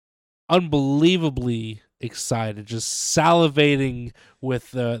unbelievably excited, just salivating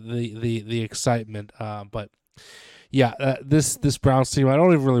with the excitement. But yeah, this Browns team, I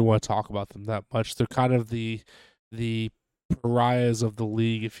don't even really want to talk about them that much. They're kind of the pariahs of the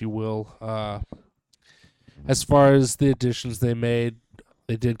league, if you will. As far as the additions they made,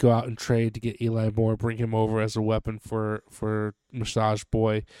 they did go out and trade to get Eli Moore, bring him over as a weapon for Massage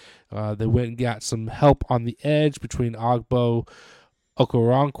Boy. They went and got some help on the edge between Ogbo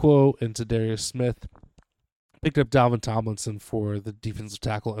Okoronkwo and Zadarius Smith. Picked up Dalvin Tomlinson for the defensive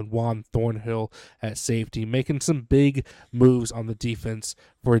tackle and Juan Thornhill at safety, making some big moves on the defense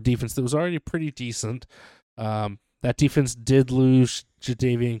for a defense that was already pretty decent. That defense did lose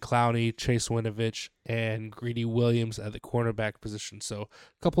Jadeveon Clowney, Chase Winovich, and Greedy Williams at the cornerback position. So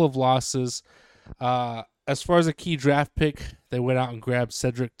a couple of losses. As far as a key draft pick, they went out and grabbed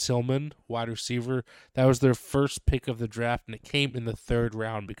Cedric Tillman, wide receiver. That was their first pick of the draft, and it came in the 3rd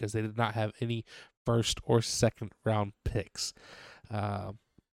round because they did not have any first or second round picks.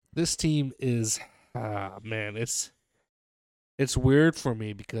 This team is, man, it's weird for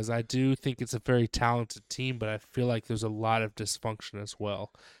me because I do think it's a very talented team, but I feel like there's a lot of dysfunction as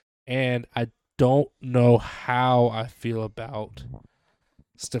well. And I don't know how I feel about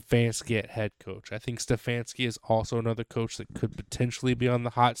Stefanski at head coach. I think Stefanski is also another coach that could potentially be on the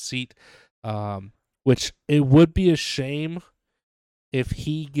hot seat, which it would be a shame if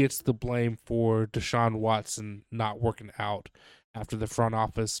he gets the blame for Deshaun Watson not working out after the front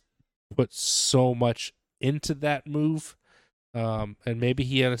office put so much into that move. And maybe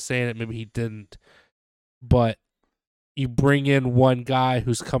he had a say in it, maybe he didn't. But you bring in one guy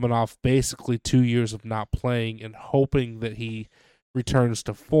who's coming off basically 2 years of not playing and hoping that he returns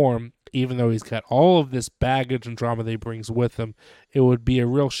to form, even though he's got all of this baggage and drama that he brings with him. It would be a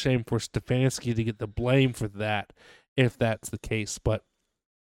real shame for Stefanski to get the blame for that if that's the case. But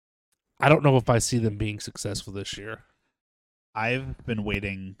I don't know if I see them being successful this year. I've been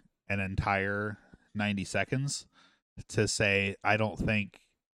waiting an entire 90 seconds to say I don't think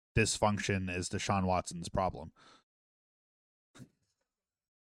dysfunction is Deshaun Watson's problem.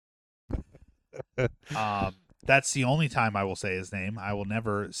 That's the only time I will say his name. I will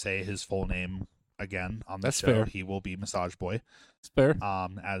never say his full name again on the show. Fair. He will be Massage Boy. It's fair.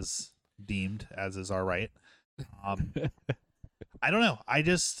 As deemed, as is our right. I don't know.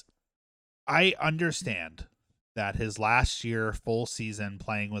 I understand that his last year, full season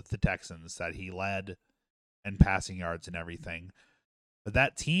playing with the Texans, that he led and passing yards and everything. But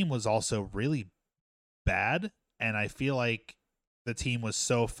that team was also really bad, and I feel like the team was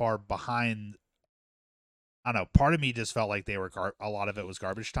so far behind. I don't know. Part of me just felt like they were a lot of it was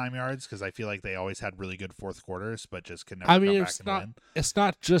garbage time yards because I feel like they always had really good fourth quarters, but just could never come back and win. It's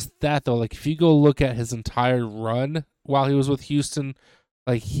not just that though. Like if you go look at his entire run while he was with Houston,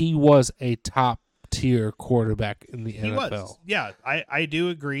 like he was a top tier quarterback in the NFL. Was. Yeah, I do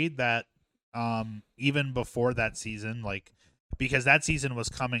agree that even before that season, like because that season was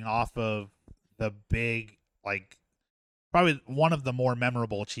coming off of the big, like probably one of the more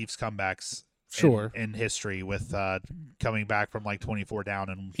memorable Chiefs comebacks in history with coming back from like 24 down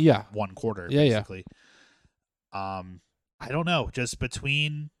in one quarter, basically. I don't know, just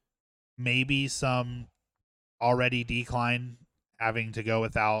between maybe some already decline having to go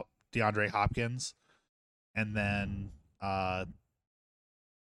without DeAndre Hopkins and then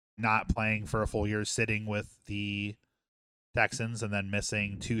not playing for a full year, sitting with the Texans and then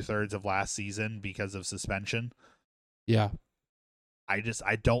missing 2/3 of last season because of suspension. Yeah.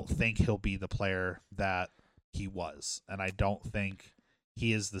 I don't think he'll be the player that he was. And I don't think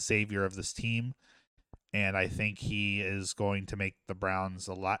he is the savior of this team. And I think he is going to make the Browns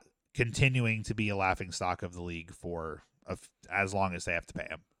continuing to be a laughingstock of the league for as long as they have to pay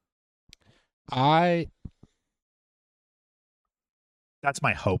him. That's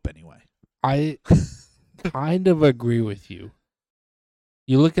my hope anyway. I kind of agree with you.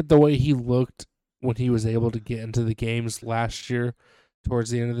 You look at the way he looked when he was able to get into the games last year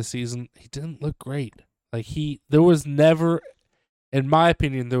towards the end of the season, he didn't look great. Like there was never, in my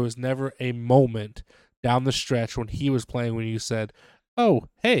opinion, there was never a moment down the stretch when he was playing when you said, oh,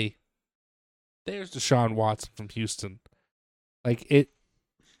 hey, there's Deshaun Watson from Houston. Like it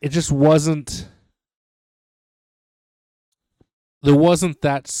just wasn't, there wasn't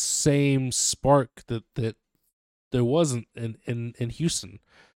that same spark that there wasn't in Houston.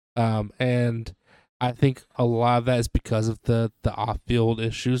 And I think a lot of that is because of the off-field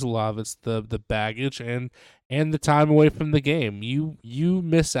issues. A lot of it's the baggage and the time away from the game. You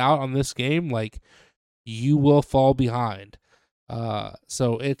miss out on this game, like you will fall behind.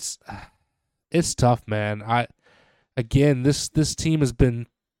 So it's tough, man. This team has been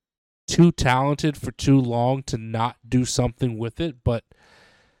too talented for too long to not do something with it, but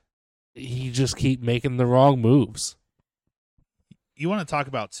he just keep making the wrong moves. You want to talk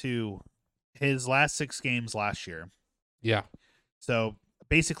about too his last 6 games last year. Yeah. So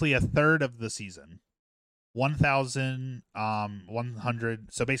basically a third of the season. 1,100,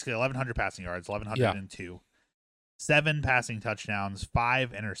 so basically 1,100 passing yards, 1,102, 7 passing touchdowns,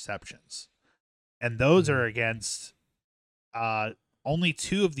 5 interceptions. And those are against only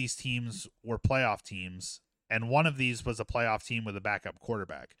 2 of these teams were playoff teams, and one of these was a playoff team with a backup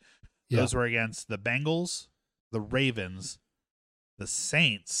quarterback. Those were against the Bengals, the Ravens, the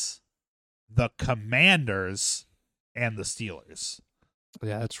Saints, the Commanders, and the Steelers.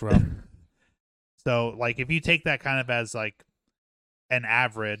 Yeah, that's rough. So, like, if you take that kind of as, like, an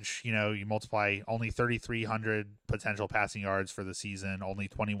average, you multiply only 3,300 potential passing yards for the season, only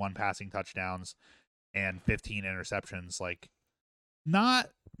 21 passing touchdowns, and 15 interceptions. Like, not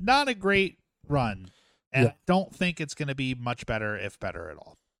a great run. And I don't think it's going to be much better, if better at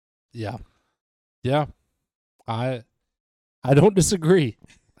all. Yeah. Yeah. I don't disagree.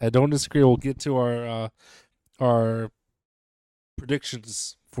 We'll get to our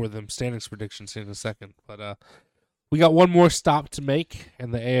predictions for them, standings predictions in a second. But we got one more stop to make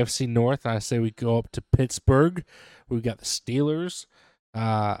in the AFC North. I say we go up to Pittsburgh. We've got the Steelers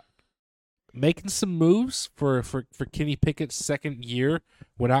making some moves for Kenny Pickett's second year.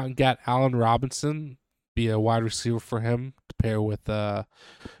 Went out and got Allen Robinson, be a wide receiver for him to pair with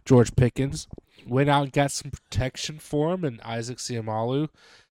George Pickens. Went out and got some protection for him and Isaac Seumalo.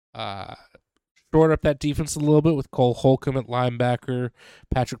 Shored up that defense a little bit with Cole Holcomb at linebacker,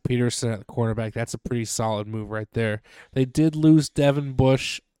 Patrick Peterson at the cornerback. That's a pretty solid move right there. They did lose Devin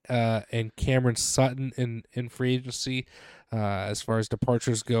Bush and Cameron Sutton in free agency as far as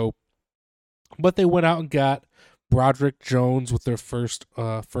departures go. But they went out and got Broderick Jones with their first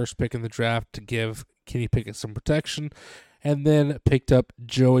pick in the draft to give Kenny Pickett some protection, and then picked up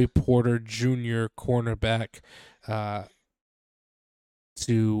Joey Porter Jr., cornerback,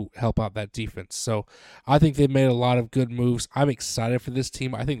 to help out that defense. So I think they made a lot of good moves. I'm excited for this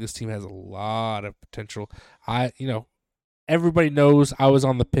team. I think this team has a lot of potential. Everybody knows I was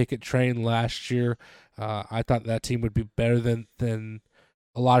on the Pickett train last year. I thought that team would be better than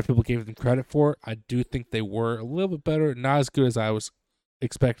a lot of people gave them credit for. I do think they were a little bit better, not as good as I was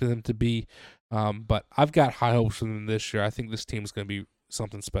expecting them to be. But I've got high hopes for them this year. I think this team is going to be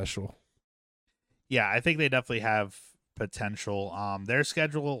something special. Yeah, I think they definitely have potential. Their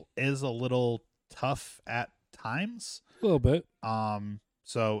schedule is a little tough at times. A little bit.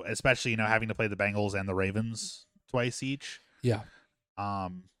 So especially, having to play the Bengals and the Ravens twice each. Yeah.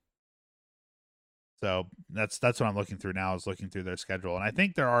 So that's what I'm looking through now, is looking through their schedule. And I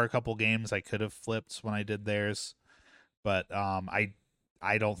think there are a couple games I could have flipped when I did theirs. But I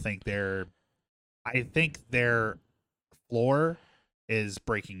don't think I think their floor is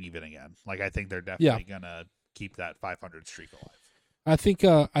breaking even again. Like, I think they're definitely gonna keep that 500 streak alive. I think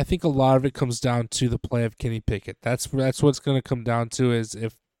a lot of it comes down to the play of Kenny Pickett. That's what's going to come down to, is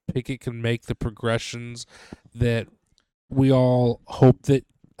if Pickett can make the progressions that we all hope that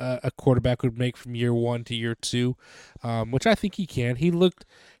a quarterback would make from year 1 to year 2, which I think he can. He looked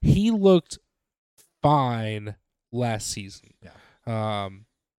fine last season. Yeah.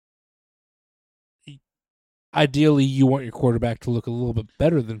 Ideally, you want your quarterback to look a little bit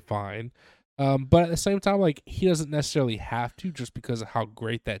better than fine. But at the same time, like, he doesn't necessarily have to, just because of how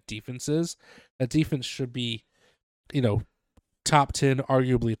great that defense is. That defense should be, top 10,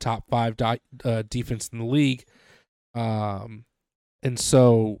 arguably top 5 defense in the league. And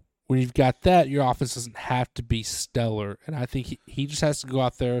so when you've got that, your offense doesn't have to be stellar. And I think he just has to go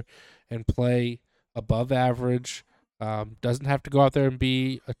out there and play above average. Doesn't have to go out there and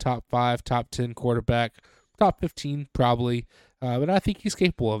be a top 5, top 10 quarterback, top 15 probably. But I think he's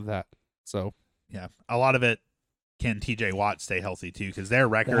capable of that. So yeah, a lot of it, can TJ Watt stay healthy too? Because their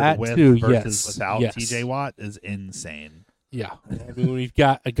record versus without TJ Watt is insane. Yeah, I mean, when you've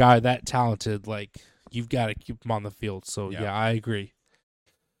got a guy that talented, like, you've got to keep him on the field. So yeah, I agree.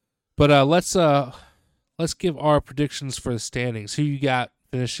 But let's give our predictions for the standings. Who you got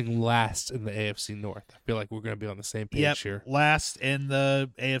finishing last in the AFC North? I feel like we're going to be on the same page here. Last in the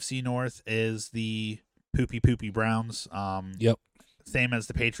AFC North is the poopy Browns. Yep. Same as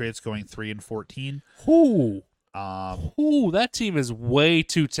the Patriots, going 3-14. Ooh. Ooh, that team is way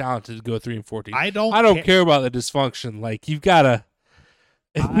too talented to go 3-14. I I don't don't care about the dysfunction. Like you've gotta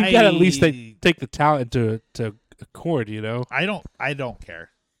at least take the talent to accord. You know. I don't care.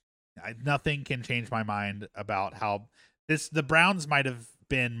 Nothing can change my mind about how the Browns might have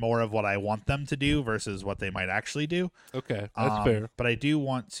been more of what I want them to do versus what they might actually do. Okay, that's fair. But I do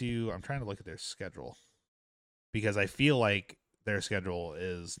want to. I'm trying to look at their schedule because I feel like their schedule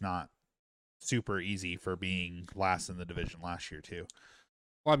is not super easy for being last in the division last year too.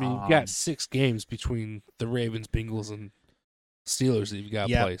 Well, I mean, you've got 6 games between the Ravens, Bengals, and Steelers that you've got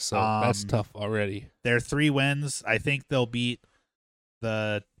to play, so that's tough already. Their 3 wins, I think they'll beat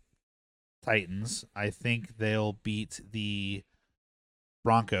the Titans. I think they'll beat the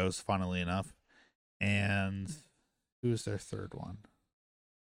Broncos, funnily enough. And who's their third one?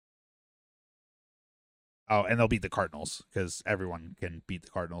 Oh, and they'll beat the Cardinals because everyone can beat the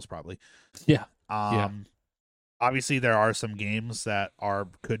Cardinals probably. Yeah. Obviously, there are some games that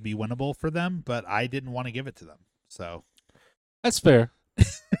could be winnable for them, but I didn't want to give it to them. So that's fair.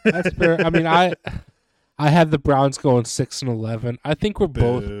 That's fair. I mean, I had the Browns going 6-11. I think we're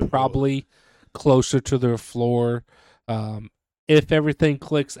both probably closer to their floor. If everything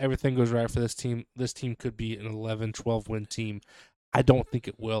clicks, everything goes right for this team could be an 11-12 win team. I don't think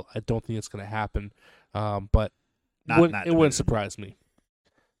it will. I don't think it's going to happen. But it wouldn't surprise me.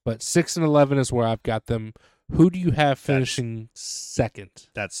 But 6-11 is where I've got them. Who do you have finishing second?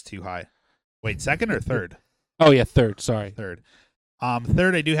 That's too high. Wait, second or third? Oh yeah, third. Sorry, third.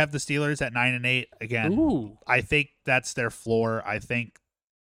 Third, I do have the Steelers at 9-8. Again, ooh. I think that's their floor. I think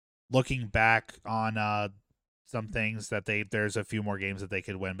looking back on some things that there's a few more games that they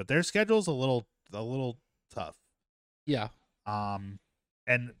could win, but their schedule's a little tough. Yeah. And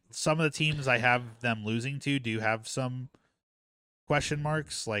some of the teams I have them losing to do have some question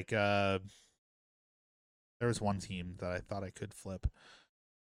marks. Like there was one team that I thought I could flip.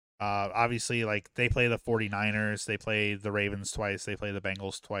 Obviously, like they play the 49ers, they play the Ravens twice, they play the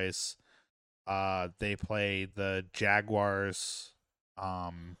Bengals twice. They play the Jaguars.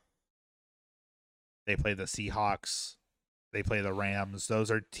 They play the Seahawks. They play the Rams.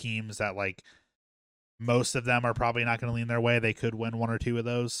 Those are teams that, like, most of them are probably not going to lean their way. They could win 1 or 2 of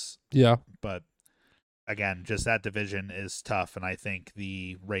those. Yeah. But, again, just that division is tough, and I think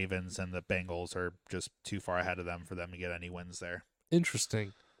the Ravens and the Bengals are just too far ahead of them for them to get any wins there.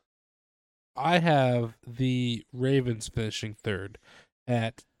 Interesting. I have the Ravens finishing third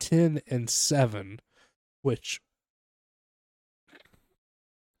at 10-7, which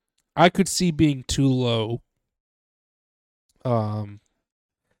I could see being too low.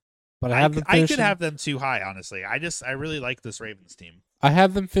 But I could have them too high, honestly. I really like this Ravens team. I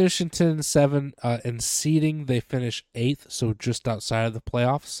have them finishing 10-7. In seeding, they finish 8th, so just outside of the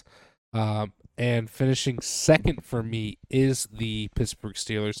playoffs. And finishing second for me is the Pittsburgh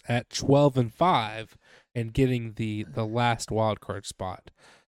Steelers at 12-5 and getting the last wild card spot.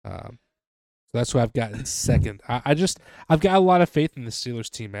 So that's what I've got in second. I've got a lot of faith in the Steelers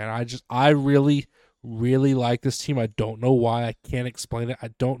team, man. I really, really like this team. I don't know why. I can't explain it.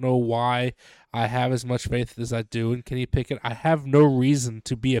 I don't know why I have as much faith as I do in Kenny Pickett. I have no reason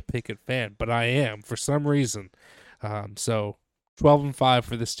to be a Pickett fan, but I am for some reason. So 12-5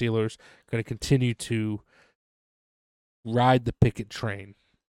 for the Steelers. Going to continue to ride the Pickett train.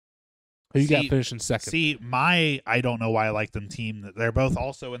 Who you got finishing second? I don't know why I like them team. They're both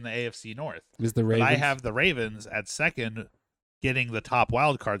also in the AFC North. Is the Ravens? But I have the Ravens at second, getting the top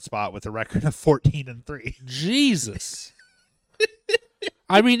wild card spot with a record of 14-3. Jesus.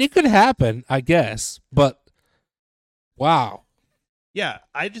 I mean, it could happen, I guess, but wow. Yeah,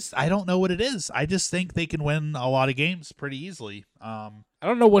 I don't know what it is. I just think they can win a lot of games pretty easily. I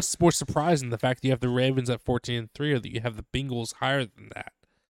don't know what's more surprising, the fact that you have the Ravens at 14-3 or that you have the Bengals higher than that.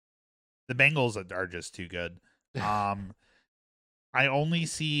 The Bengals are just too good. I only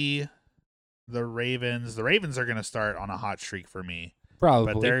see the Ravens. The Ravens are going to start on a hot streak for me.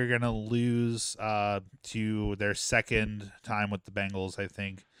 Probably. But they're going to lose to their second time with the Bengals, I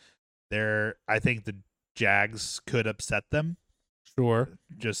think. I think the Jags could upset them. Sure.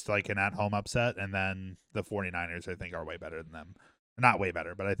 Just like an at-home upset. And then the 49ers, I think, are way better than them. Not way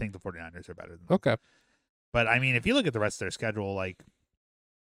better, but I think the 49ers are better than them. Okay. But, I mean, if you look at the rest of their schedule, like,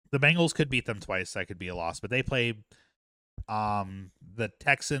 the Bengals could beat them twice. That could be a loss. But they play the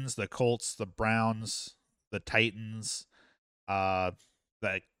Texans, the Colts, the Browns, the Titans, the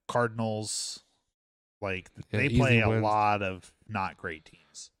Cardinals. Like, they play a lot of not great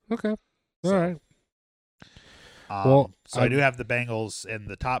teams. Okay. All right. So I do have the Bengals in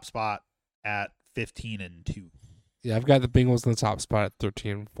the top spot at 15-2. Yeah, I've got the Bengals in the top spot at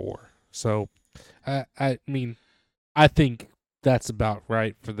 13-4. So I mean, I think that's about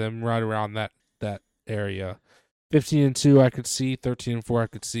right for them, right around that area. 15-2, I could see. 13-4, I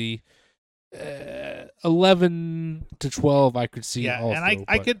could see. 11-12, I could see Yeah, and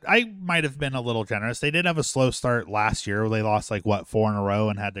also. I might have been a little generous. They did have a slow start last year where they lost like 4 in a row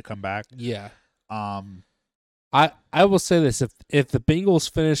and had to come back. Yeah. Um I will say this: if the Bengals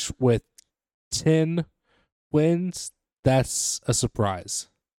finish with 10 wins, that's a surprise.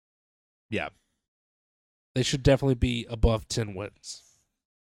 yeah. They should definitely be above 10 wins.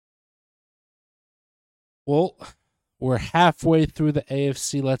 Well, we're halfway through the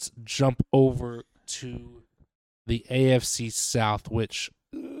AFC. Let's jump over to the AFC South, which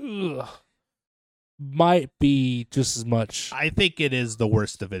might be just as much. I think it is the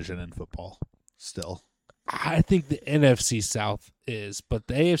worst division in football still. I think the NFC South is, but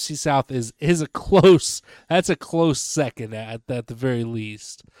the AFC South is a close. That's a close second at the very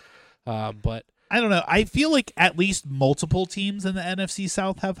least. But I don't know. I feel like at least multiple teams in the NFC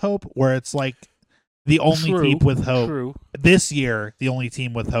South have hope, where it's like the only team with hope this year. The only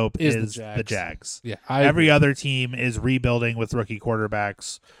team with hope is the Jags. Yeah, every other team is rebuilding with rookie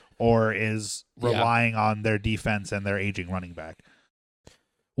quarterbacks or is relying on their defense and their aging running back.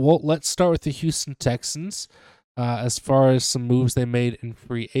 Well, let's start with the Houston Texans. As far as some moves they made in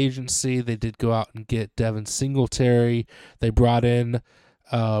free agency, they did go out and get Devin Singletary. They brought in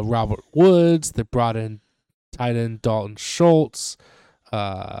Robert Woods. They brought in tight end Dalton Schultz.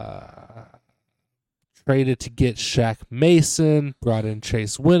 Traded to get Shaq Mason. Brought in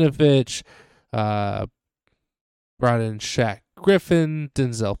Chase Winovich. Brought in Shaq Griffin,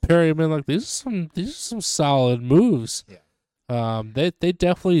 Denzel Perryman. Like these are some solid moves. Yeah. They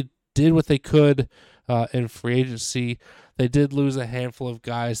definitely did what they could in free agency. They did lose a handful of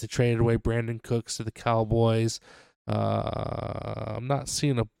guys. They traded away Brandon Cooks to the Cowboys. I'm not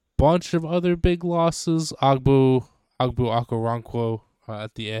seeing a bunch of other big losses. Agbu Okoronkwo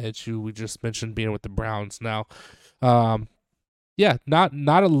at the edge, who we just mentioned being with the Browns now. Yeah, not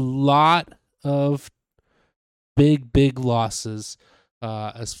a lot of big losses.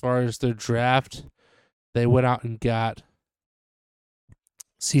 As far as their draft, they went out and got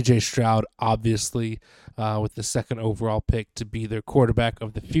C.J. Stroud, obviously, with the second overall pick to be their quarterback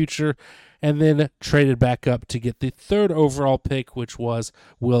of the future, and then traded back up to get the third overall pick, which was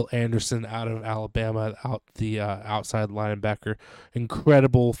Will Anderson out of Alabama, the outside linebacker.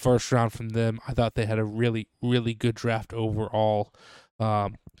 Incredible first round from them. I thought they had a really, really good draft overall.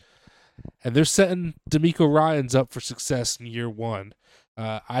 And they're setting D'Amico Ryans up for success in year one.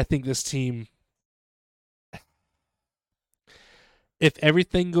 I think this team, if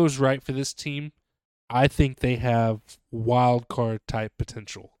everything goes right for this team, I think they have wild card type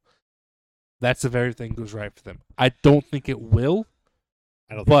potential. That's if everything goes right for them. I don't think it will.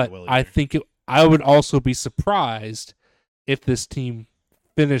 I think I would also be surprised if this team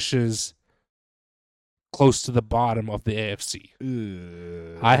finishes close to the bottom of the AFC.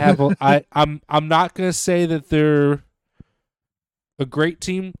 I'm not gonna say that they're a great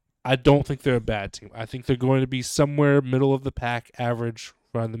team. I don't think they're a bad team. I think they're going to be somewhere middle of the pack, average,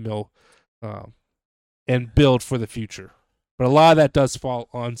 run the mill, and build for the future. But a lot of that does fall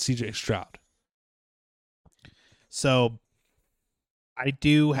on C.J. Stroud. So I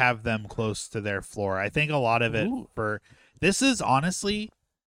do have them close to their floor. I think a lot of it this is honestly,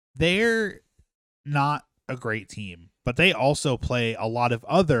 they're not a great team, but they also play a lot of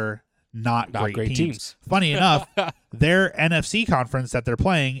other not great teams. Funny enough, their NFC conference that they're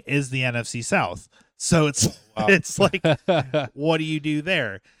playing is the NFC South. So it's like, what do you do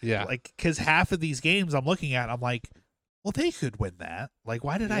there? Yeah. Like, because half of these games I'm looking at, I'm like, well, they could win that. Like,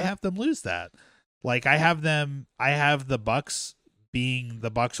 why did I have them lose that? Like, I have the Bucks being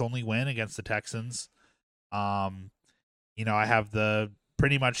the Bucks' only win against the Texans. I have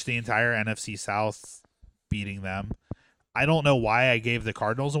pretty much the entire NFC South beating them. I don't know why I gave the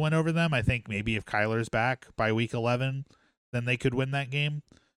Cardinals a win over them. I think maybe if Kyler's back by week 11, then they could win that game.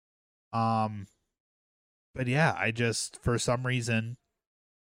 But yeah, I just, for some reason,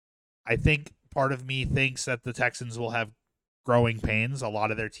 I think part of me thinks that the Texans will have growing pains. A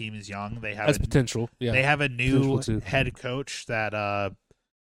lot of their team is young. They have potential. Yeah. They have a new head coach that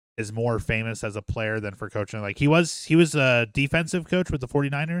is more famous as a player than for coaching. Like he was a defensive coach with the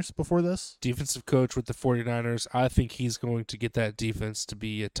 49ers before this. Defensive coach with the 49ers. I think he's going to get that defense to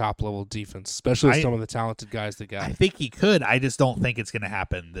be a top-level defense, especially some of the talented guys they got. I think he could. I just don't think it's going to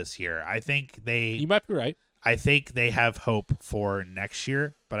happen this year. I think You might be right. I think they have hope for next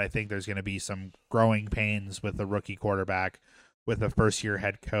year, but I think there's going to be some growing pains with a rookie quarterback, with a first-year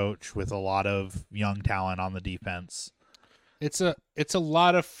head coach, with a lot of young talent on the defense. It's a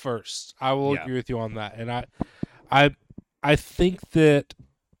lot of firsts. I will Yeah. agree with you on that, and I think that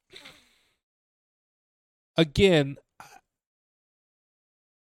again,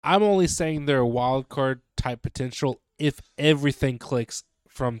 I'm only saying they're a wild card type potential if everything clicks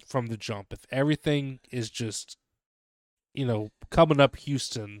from the jump. If everything is just coming up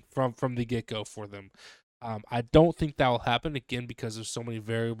Houston from the get go for them. I don't think that will happen again because there's so many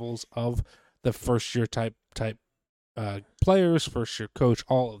variables of the first year type players, first year coach,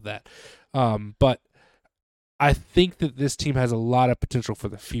 all of that. But I think that this team has a lot of potential for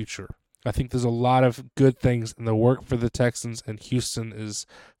the future. I think there's a lot of good things in the work for the Texans, and Houston is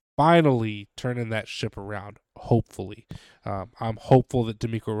finally turning that ship around, hopefully. I'm hopeful that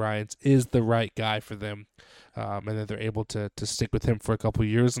DeMeco Ryans is the right guy for them, and that they're able to stick with him for a couple of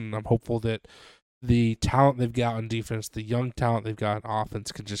years, and I'm hopeful that the talent they've got on defense, the young talent they've got on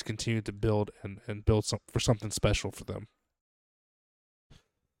offense can just continue to build and build for something special for them.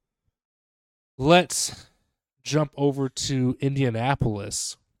 Let's jump over to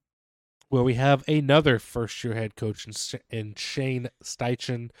Indianapolis, where we have another first-year head coach in Shane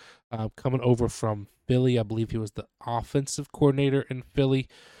Steichen, coming over from Philly. I believe he was the offensive coordinator in Philly.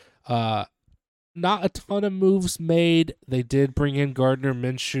 Not a ton of moves made. They did bring in Gardner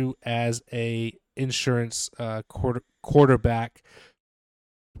Minshew as a insurance quarterback.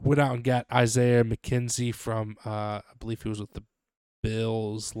 Went out and got Isaiah McKenzie from, I believe he was with the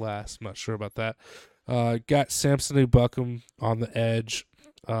Bills last. I'm not sure about that. Got Samson Buckham on the edge.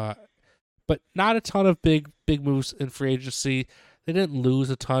 But not a ton of big moves in free agency. They didn't lose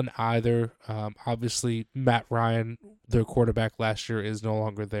a ton either. Obviously, Matt Ryan, their quarterback last year, is no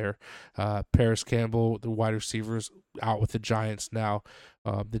longer there. Paris Campbell, the wide receivers, out with the Giants now.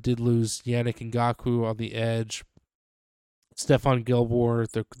 They did lose Yannick Ngakoue on the edge. Stephon Gilmore,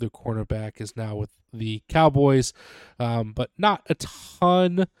 the cornerback, is now with the Cowboys. But not a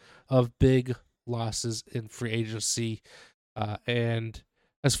ton of big losses in free agency. And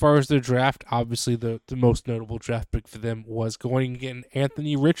as far as their draft, obviously the most notable draft pick for them was going again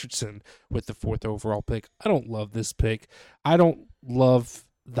Anthony Richardson with the 4th overall pick. I don't love this pick. I don't love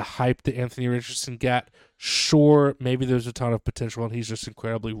the hype that Anthony Richardson got. Sure, maybe there's a ton of potential and he's just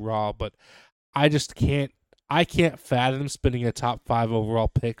incredibly raw, but I just can't fathom spending a top 5 overall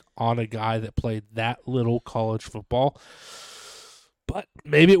pick on a guy that played that little college football. But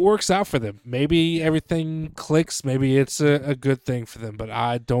maybe it works out for them. Maybe everything clicks. Maybe it's a good thing for them. But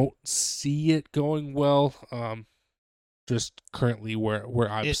I don't see it going well. Just currently where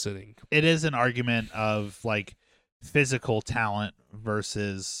I'm sitting. It is an argument of like physical talent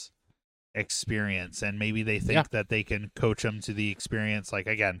versus experience, and maybe they think that they can coach them to the experience. Like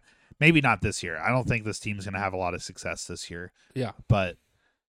again, maybe not this year. I don't think this team's going to have a lot of success this year. Yeah, but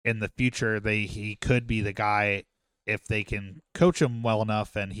in the future, he could be the guy. If they can coach him well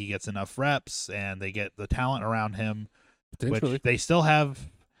enough and he gets enough reps and they get the talent around him, which they still have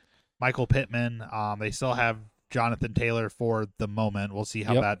Michael Pittman. They still have Jonathan Taylor for the moment. We'll see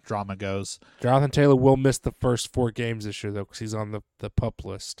how that drama goes. Jonathan Taylor will miss the first 4 games this year, though, because he's on the PUP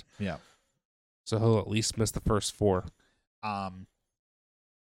list. Yeah. So he'll at least miss the first 4.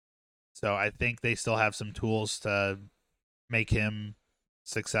 So I think they still have some tools to make him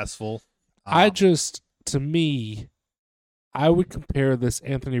successful. To me, I would compare this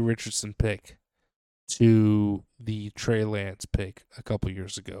Anthony Richardson pick to the Trey Lance pick a couple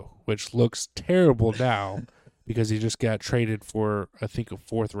years ago, which looks terrible now because he just got traded for, I think, a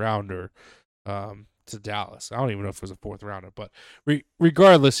 4th rounder to Dallas. I don't even know if it was a 4th rounder, but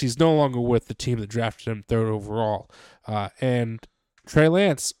regardless, he's no longer with the team that drafted him 3rd overall. And Trey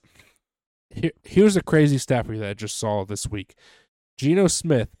Lance, here's a crazy stat for you that I just saw this week. Geno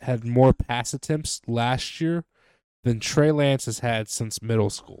Smith had more pass attempts last year than Trey Lance has had since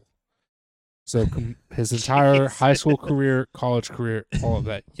middle school. So his entire high school career, college career, all of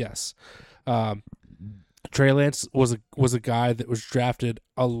that, yes. Trey Lance was a guy that was drafted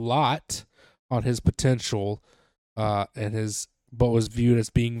a lot on his potential, but was viewed as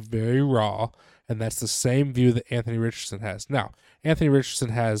being very raw, and that's the same view that Anthony Richardson has. Now, Anthony Richardson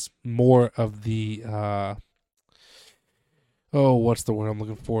has more of the what's the word I'm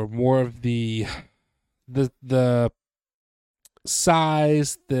looking for? More of the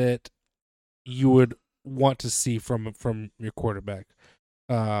size that you would want to see from your quarterback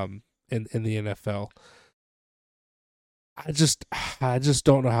in the NFL. I just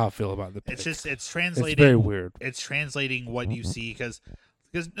don't know how I feel about the pick. It's translating. It's very weird. It's translating what you see because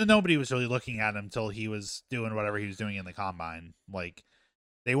nobody was really looking at him until he was doing whatever he was doing in the combine. Like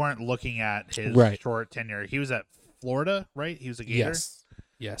they weren't looking at his short tenure. He was at Florida, right? He was a Gator.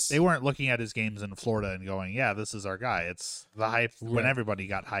 Yes. They weren't looking at his games in Florida and going, "Yeah, this is our guy." It's the hype when Right. everybody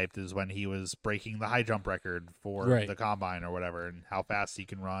got hyped is when he was breaking the high jump record for Right. the combine or whatever, and how fast he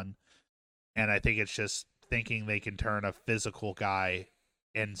can run. And I think it's just thinking they can turn a physical guy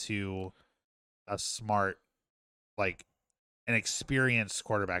into a smart, like an experienced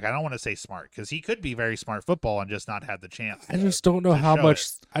quarterback. I don't want to say smart because he could be very smart football and just not had the chance. I just don't know how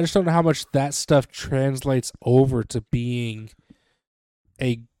much. I just don't know how much that stuff translates over to being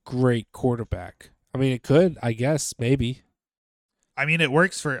a great quarterback. I mean, it could, I guess, maybe. I mean, it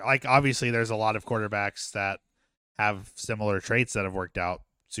works for, like, obviously there's a lot of quarterbacks that have similar traits that have worked out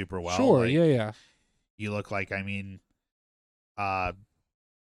super well. Sure, like, yeah. You look like, I mean, McNabb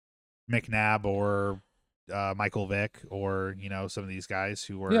or Michael Vick or, some of these guys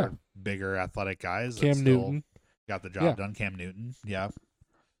who were bigger athletic guys. Cam Newton. Got the job done. Cam Newton. Yeah.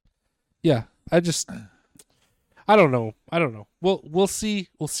 Yeah. I don't know. We'll see.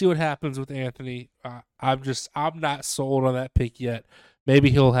 We'll see what happens with Anthony. I'm not sold on that pick yet.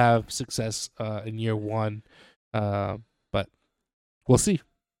 Maybe he'll have success in year one, but we'll see.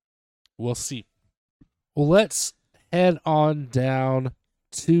 We'll see. Well, let's head on down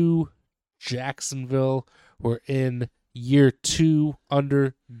to Jacksonville. We're in year 2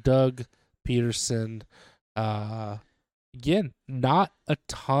 under Doug Peterson. Again, not a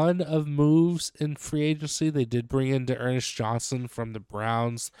ton of moves in free agency. They did bring in Ernest Johnson from the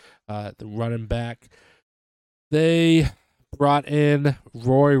Browns, the running back. They brought in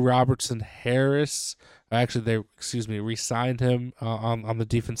Roy Robertson Harris. Actually, they re-signed him on the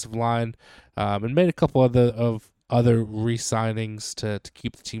defensive line, and made a couple other re-signings to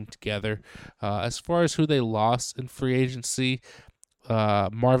keep the team together. As far as who they lost in free agency,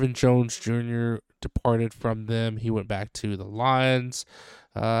 Marvin Jones Jr. departed from them. He went back to the Lions,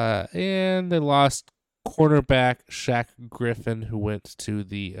 and they lost cornerback Shaq Griffin, who went to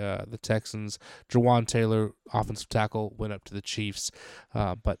the Texans. Jawan Taylor, offensive tackle, went up to the Chiefs.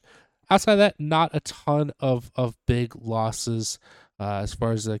 But outside of that, not a ton of big losses. As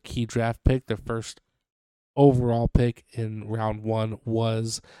far as a key draft pick, their first overall pick in round 1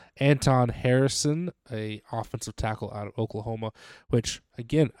 was Anton Harrison, a offensive tackle out of Oklahoma, which,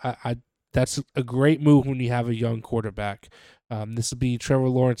 again, I that's a great move when you have a young quarterback. This would be Trevor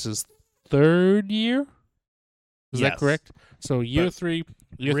Lawrence's 3rd year. Is that correct? So year 3 for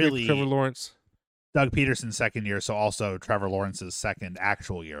Trevor Lawrence. Doug Peterson's 2nd year, so also Trevor Lawrence's 2nd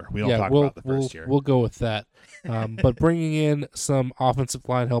actual year. We don't talk about the first year. We'll go with that. But bringing in some offensive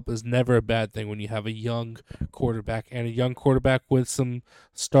line help is never a bad thing when you have a young quarterback, and a young quarterback with some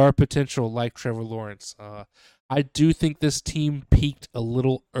star potential like Trevor Lawrence. I do think this team peaked a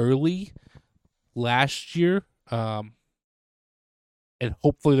little early last year, and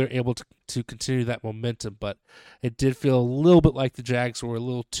hopefully they're able to continue that momentum. But it did feel a little bit like the Jags were a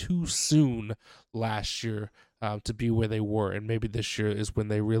little too soon last year to be where they were, and maybe this year is when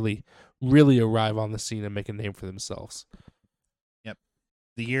they really, really arrive on the scene and make a name for themselves. Yep,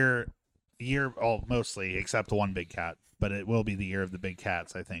 the year, mostly except one big cat, but it will be the year of the big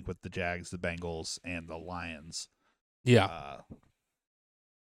cats, I think, with the Jags, the Bengals, and the Lions. Yeah.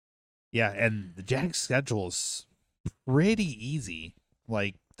 And the Jags' schedule is pretty easy.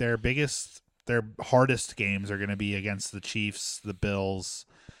 Like, their hardest games are going to be against the Chiefs, the Bills,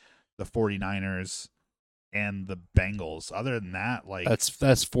 the 49ers, and the Bengals. Other than that, like,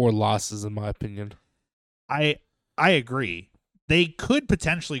 that's 4 losses in my opinion. I agree. They could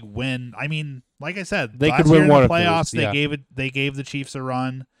potentially win. I mean, like I said, they could win one of the playoffs. They gave the Chiefs a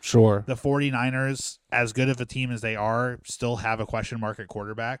run. Sure. The 49ers, as good of a team as they are, still have a question mark at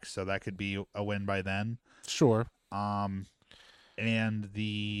quarterback, so that could be a win by then. Sure. And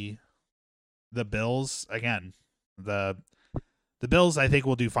the Bills, again, the Bills I think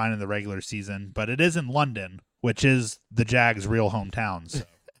will do fine in the regular season, but it is in London, which is the Jags' real hometown. So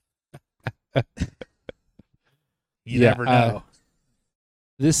you never know.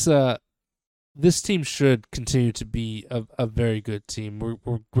 This team should continue to be a very good team.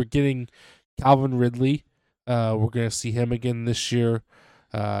 We're getting Calvin Ridley. We're going to see him again this year.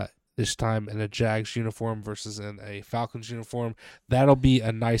 This time in a Jags uniform versus in a Falcons uniform. That'll be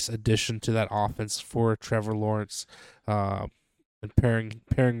a nice addition to that offense for Trevor Lawrence. And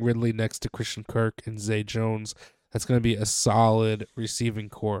pairing Ridley next to Christian Kirk and Zay Jones, that's going to be a solid receiving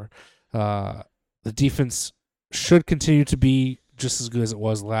core. The defense should continue to be just as good as it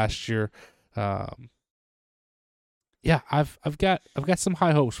was last year. I've got some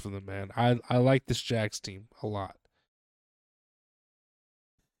high hopes for them, man. I like this Jags team a lot.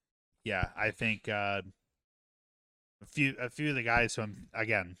 Yeah, I think a few of the guys who I'm,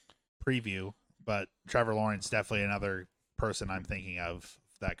 again, preview, but Trevor Lawrence definitely another person I'm thinking of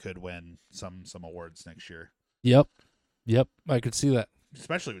that could win some awards next year. Yep. I could see that,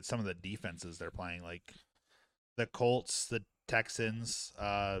 especially with some of the defenses they're playing, like the Colts, the Texans,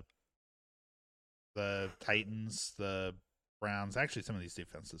 the Titans, the Browns. Actually, some of these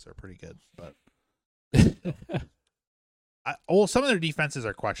defenses are pretty good, but some of their defenses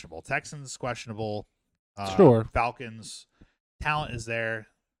are questionable. Texans questionable. Sure. Falcons talent is there.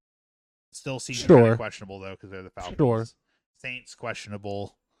 Still seems kind of questionable though because they're the Falcons. Sure. Saints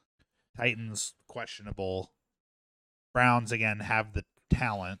questionable. Titans questionable. Browns again have the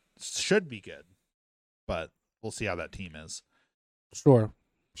talent. Should be good, but we'll see how that team is. Sure.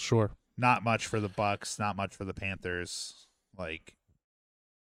 Not much for the Bucks. Not much for the Panthers. Like,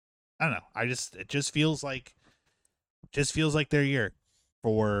 I don't know. It just feels like their year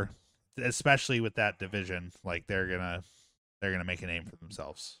for, especially with that division. Like they're gonna make a name for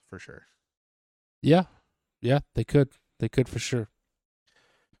themselves for sure. Yeah, they could for sure.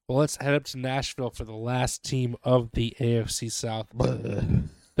 Well, let's head up to Nashville for the last team of the AFC South,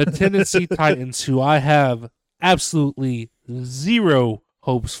 the Tennessee Titans, who I have absolutely zero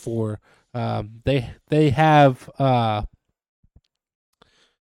hopes for. They have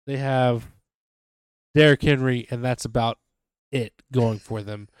Derrick Henry, and that's about it going for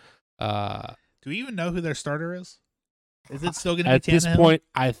them. Do we even know who their starter is? Is it still going to be Tannehill? At this point,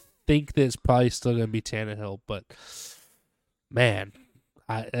 I think that it's probably still going to be Tannehill, but man,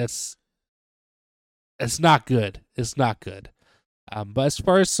 it's not good. It's not good. But as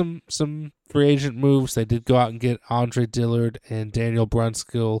far as some free agent moves, they did go out and get Andre Dillard and Daniel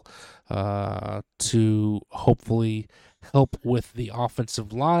Brunskill to hopefully help with the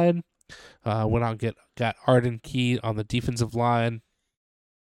offensive line. Went out and got Arden Key on the defensive line,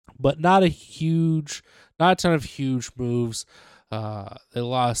 but not a ton of huge moves. They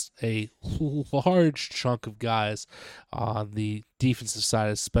lost a large chunk of guys on the defensive side,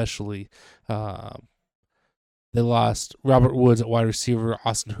 especially. They lost Robert Woods at wide receiver,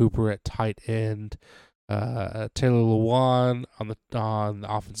 Austin Hooper at tight end, Taylor Lewan on the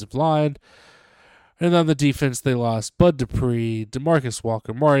offensive line. And on the defense, they lost Bud Dupree, DeMarcus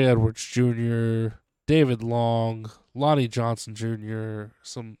Walker, Mario Edwards Jr., David Long, Lonnie Johnson Jr.,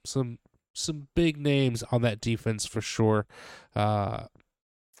 some big names on that defense for sure. I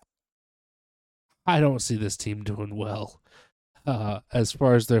don't see this team doing well. As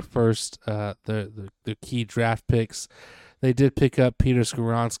far as their first, the key draft picks, they did pick up Peter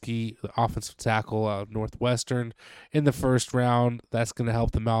Skoronski, the offensive tackle out of Northwestern, in the first round. That's going to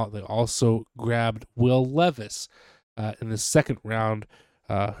help them out. They also grabbed Will Levis in the second round,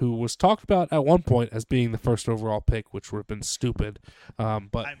 who was talked about at one point as being the first overall pick, which would have been stupid.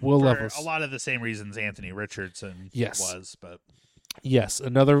 But Will Levis, a lot of the same reasons Anthony Richardson was, but. Yes,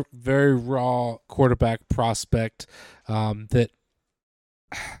 another very raw quarterback prospect that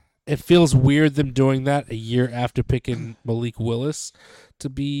it feels weird them doing that a year after picking Malik Willis to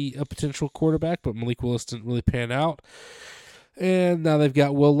be a potential quarterback, but Malik Willis didn't really pan out. And now they've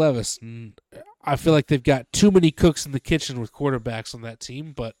got Will Levis. And I feel like they've got too many cooks in the kitchen with quarterbacks on that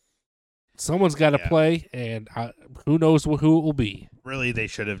team, but someone's got to play, and who knows who it will be. Really, they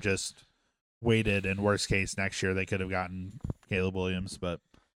should have just waited, and worst case next year they could have gotten Caleb Williams, but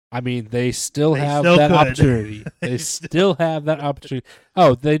I mean, they still have that opportunity. They still have that opportunity.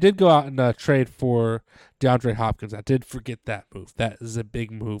 Oh, they did go out and trade for DeAndre Hopkins. I did forget that move. That is a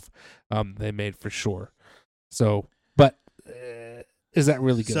big move they made for sure. So, but is that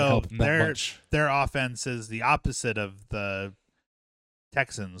really going to help them that much? Their offense is the opposite of the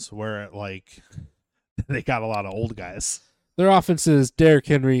Texans, where they got a lot of old guys. Their offense is Derrick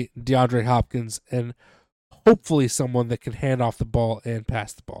Henry, DeAndre Hopkins, and hopefully someone that can hand off the ball and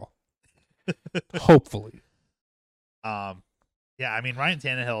pass the ball. Hopefully. Yeah, I mean Ryan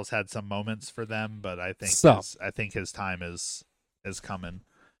Tannehill has had some moments for them, but I think his time is coming.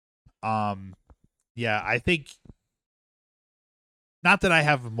 Yeah, I think not that I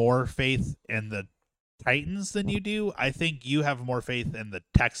have more faith in the Titans than you do. I think you have more faith in the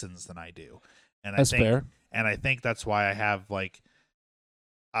Texans than I do. And that's fair. And I think that's why I have the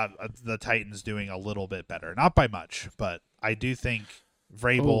Titans doing a little bit better. Not by much, but I do think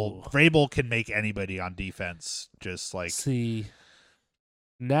Vrabel can make anybody on defense just see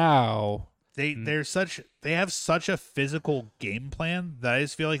now they have such a physical game plan that I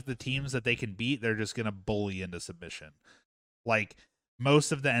just feel like the teams that they can beat, they're just gonna bully into submission. Like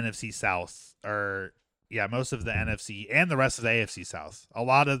most of the NFC South most of the NFC and the rest of the AFC South. A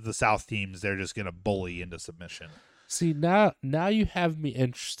lot of the South teams, they're just gonna bully into submission. See, now you have me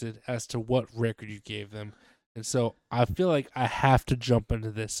interested as to what record you gave them. And so I feel like I have to jump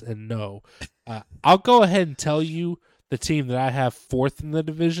into this and know. I'll go ahead and tell you the team that I have fourth in the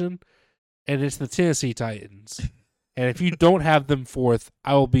division, and it's the Tennessee Titans. And if you don't have them fourth,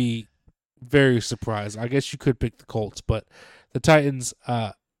 I will be very surprised. I guess you could pick the Colts, but the Titans,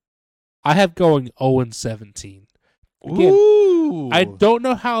 I have going 0-17. Again, Ooh. I don't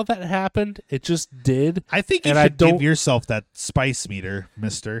know how that happened. It just did. I think you should give yourself that spice meter,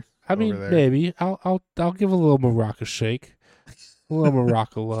 mister. I mean, maybe. I'll give a little Maraca shake. A little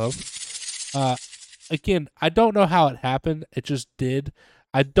Maraca love. Again, I don't know how it happened. It just did.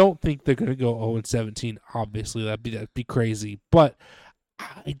 I don't think they're going to go 0-17. Obviously, that'd be crazy. But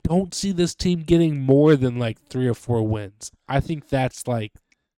I don't see this team getting more than like 3 or 4 wins. I think that's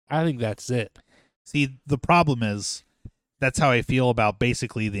it. See, the problem is that's how I feel about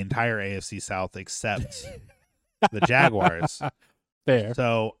basically the entire AFC South except the Jaguars. Fair.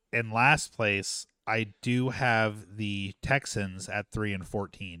 So in last place, I do have the Texans at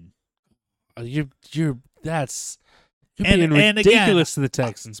 3-14. You're being ridiculous to the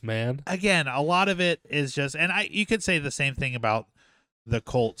Texans, man. Again, a lot of it is just, and you could say the same thing about the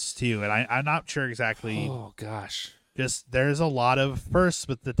Colts too. And I'm not sure exactly. Oh gosh, just there's a lot of firsts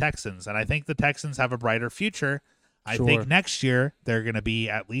with the Texans, and I think the Texans have a brighter future. I think next year they're going to be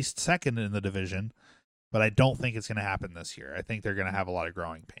at least second in the division, but I don't think it's going to happen this year. I think they're going to have a lot of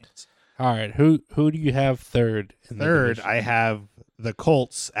growing pains. All right, who do you have third? Third, I have the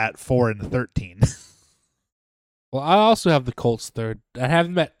Colts at 4-13. Well, I also have the Colts third. I have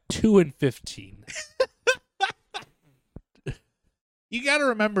them at 2-15. You got to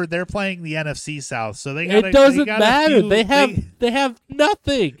remember they're playing the NFC South, so it doesn't matter. They have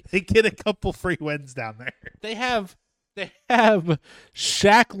nothing. They get a couple free wins down there. They have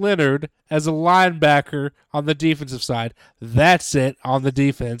Shaq Leonard as a linebacker on the defensive side. That's it on the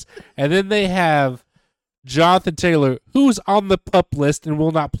defense, and then they have Jonathan Taylor, who's on the PUP list and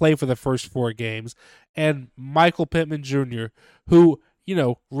will not play for the first 4 games, and Michael Pittman Jr., who,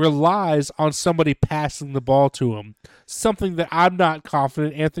 relies on somebody passing the ball to him, something that I'm not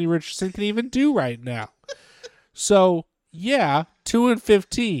confident Anthony Richardson can even do right now. So, yeah,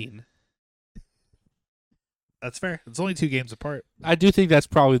 2-15. That's fair. It's only 2 games apart. I do think that's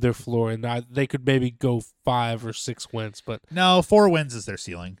probably their floor, and they could maybe go 5 or 6 wins, but no, 4 wins is their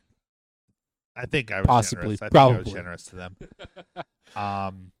ceiling. I think I was possibly, generous. probably. I was generous to them.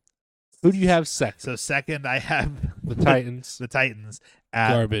 Who do you have second? So second, I have the Titans. The Titans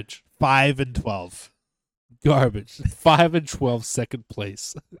at garbage. 5-12. Garbage. 5-12, second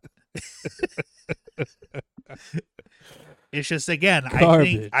place. It's just, again,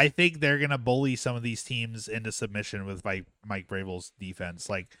 I think they're gonna bully some of these teams into submission with Mike Vrabel's defense.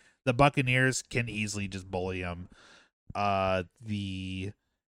 Like the Buccaneers can easily just bully them. The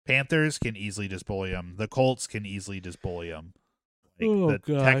Panthers can easily just bully them. The Colts can easily just bully them. The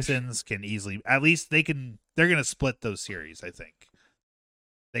Texans can easily, at least they're going to split those series, I think.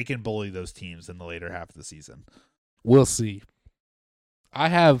 They can bully those teams in the later half of the season. We'll see. I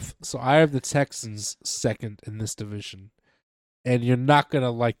have the Texans second in this division, and you're not going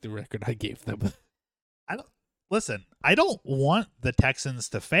to like the record I gave them. I don't want the Texans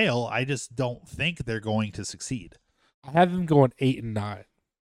to fail. I just don't think they're going to succeed. I have them going 8-9.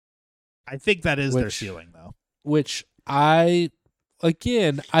 I think that is their ceiling, though. Which I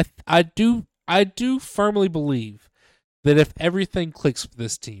do firmly believe that if everything clicks for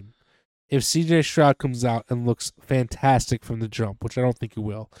this team, if CJ Stroud comes out and looks fantastic from the jump, which I don't think he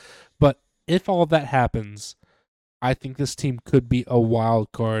will, but if all that happens, I think this team could be a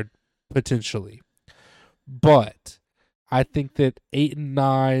wild card potentially. But I think that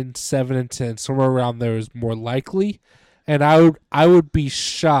 8-9, 7-10, somewhere around there is more likely. And I would be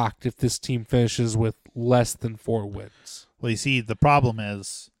shocked if this team finishes with less than 4 wins. Well, you see, the problem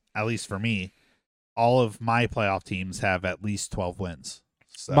is, at least for me, all of my playoff teams have at least 12 wins.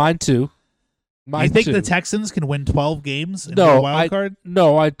 So. Mine too. You think the Texans can win 12 games in the wild card?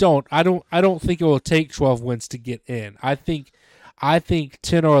 No, I don't. I don't think it will take 12 wins to get in. I think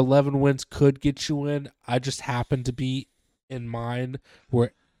 10 or 11 wins could get you in. I just happen to be in mine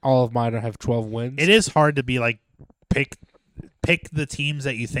where all of mine have 12 wins. It is hard to be like pick the teams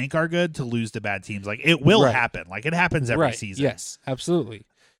that you think are good to lose to bad teams. Like it will happen. Like it happens every season. Yes, absolutely.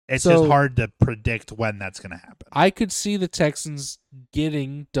 It's just hard to predict when that's going to happen. I could see the Texans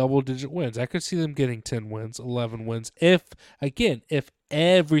getting double-digit wins. I could see them getting 10 wins, 11 wins. If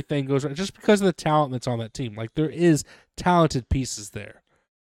everything goes right, just because of the talent that's on that team. Like there is talented pieces there.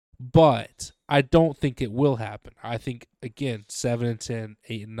 But I don't think it will happen. I think, again, 7-10,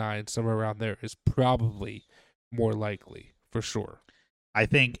 8-9, somewhere around there is probably more likely, for sure. I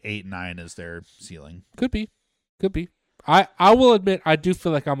think 8-9 is their ceiling. Could be. I will admit I do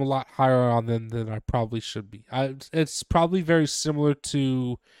feel like I'm a lot higher on them than I probably should be. It's probably very similar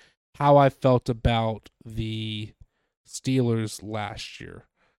to how I felt about the Steelers last year,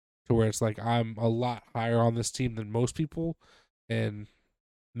 to where it's like I'm a lot higher on this team than most people, and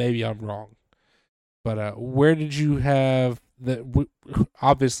maybe I'm wrong. But where did you have the?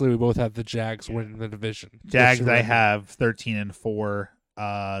 Obviously, we both have the Jags winning the division. Jags, I have 13-4,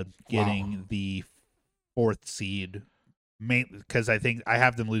 getting Wow. the 4th seed, because I think I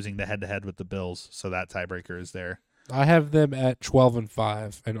have them losing the head-to-head with the Bills, so that tiebreaker is there. I have them at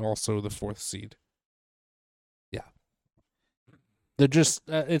 12-5, and also the 4th seed. Yeah, they're just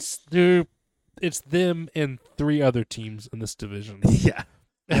it's them and 3 other teams in this division. Yeah,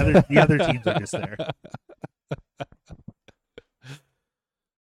 the other teams are just there.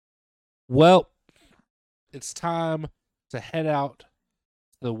 Well, it's time to head out to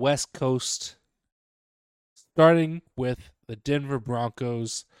the West Coast, starting with the Denver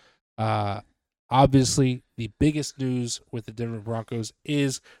Broncos. Obviously, the biggest news with the Denver Broncos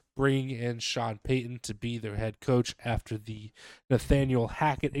is bringing in Sean Payton to be their head coach after the Nathaniel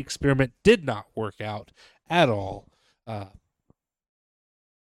Hackett experiment did not work out at all. I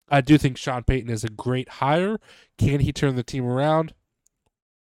do think Sean Payton is a great hire. Can he turn the team around?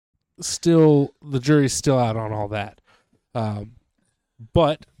 Still, the jury's still out on all that.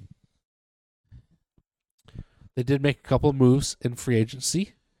 But they did make a couple of moves in free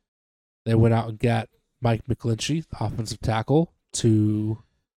agency. They went out and got Mike McGlinchey, offensive tackle, to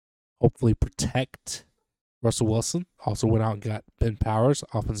hopefully protect Russell Wilson. Also went out and got Ben Powers,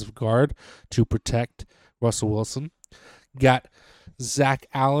 offensive guard, to protect Russell Wilson. Got Zach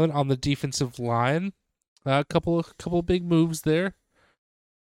Allen on the defensive line. A couple of big moves there.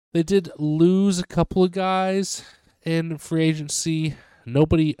 They did lose a couple of guys in free agency.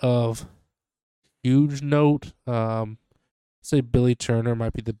 Nobody of huge note. Say Billy Turner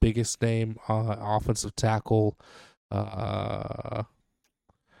might be the biggest name, offensive tackle. A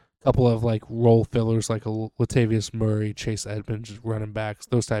couple of like role fillers like Latavius Murray, Chase Edmonds, running backs,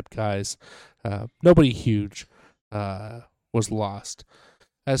 those type guys. Nobody huge was lost.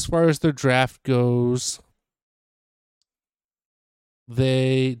 As far as their draft goes,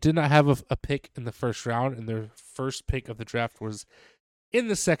 they did not have a pick in the first round, and their first pick of the draft was in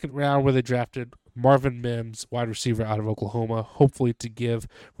the second round, where they drafted Marvin Mims, wide receiver out of Oklahoma, hopefully to give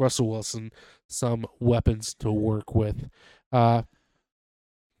Russell Wilson some weapons to work with. I'm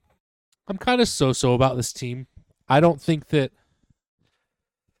kind of so-so about this team. I don't think that...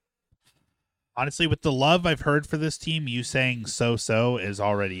 Honestly, with the love I've heard for this team, you saying so is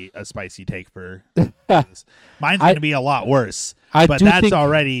already a spicy take for this. Mine's going to be a lot worse, but that's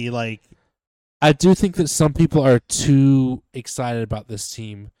already like... I do think that some people are too excited about this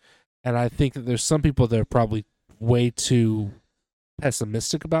team, and I think that there's some people that are probably way too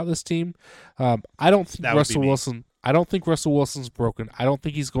pessimistic about this team. I don't think Russell Wilson... I don't think Russell Wilson's broken. I don't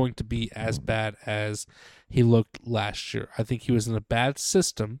think he's going to be as bad as he looked last year. I think he was in a bad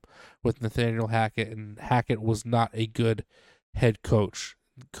system with Nathaniel Hackett, and Hackett was not a good head coach.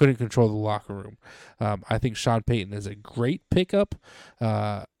 Couldn't control the locker room. I think Sean Payton is a great pickup.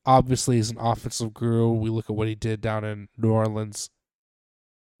 Obviously, he's an offensive guru. We look at what he did down in New Orleans.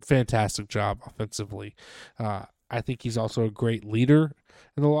 Fantastic job offensively. I think he's also a great leader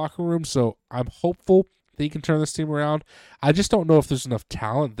in the locker room, so I'm hopeful he can turn this team around. I just don't know if there's enough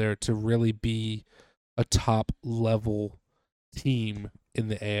talent there to really be a top level team in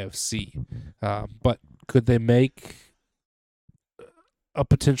the AFC. But could they make a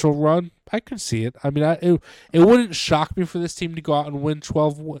potential run? I could see it. I mean, it wouldn't shock me for this team to go out and win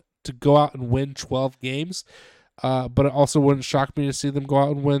 12 games. But it also wouldn't shock me to see them go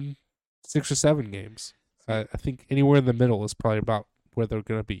out and win 6 or 7 games. I think anywhere in the middle is probably about where they're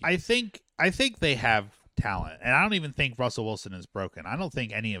going to be. I think they have talent, and I don't even think Russell Wilson is broken. I don't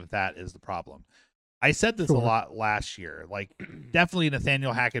think any of that is the problem. I said this a lot last year. Like, definitely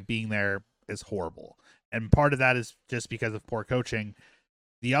Nathaniel Hackett being there is horrible, and part of that is just because of poor coaching.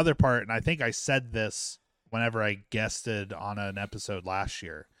 The other part, and I think I said this whenever I guested on an episode last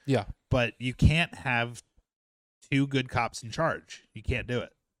year. Yeah, but you can't have 2 good cops in charge. You can't do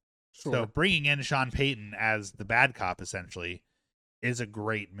it. Sure. So bringing in Sean Payton as the bad cop essentially is a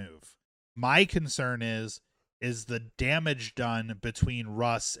great move. My concern is the damage done between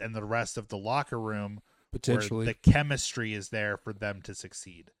Russ and the rest of the locker room, potentially where the chemistry is there for them to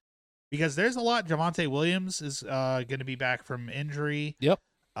succeed. Because there's a lot. Javonte Williams is going to be back from injury. Yep.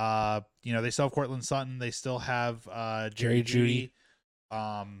 They still have Cortland Sutton. They still have Jerry Jeudy.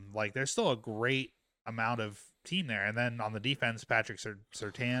 There's still a great amount of team there. And then on the defense, Patrick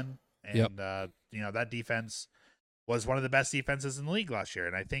Surtain. And, that defense was one of the best defenses in the league last year,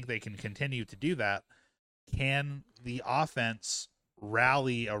 and I think they can continue to do that. Can the offense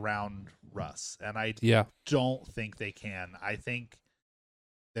rally around Russ? And I don't think they can. I think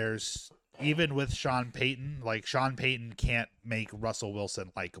there's, even with Sean Payton, like Sean Payton can't make Russell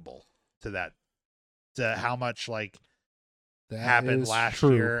Wilson likable to how much like that happened last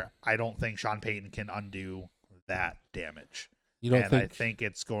year. I don't think Sean Payton can undo that damage. I think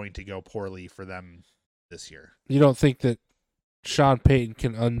it's going to go poorly for them this year. You don't think that Sean Payton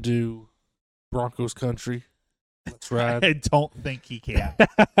can undo Broncos country? That's right. I don't think he can.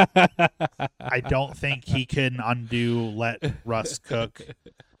 I don't think he can undo let Russ cook.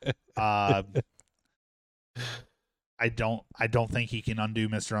 I don't think he can undo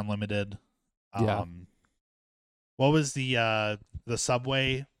Mr. Unlimited. What was the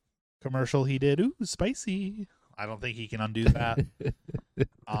Subway commercial he did? Ooh, spicy. I don't think he can undo that.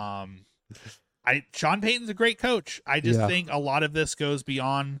 Sean Payton's a great coach. I just think a lot of this goes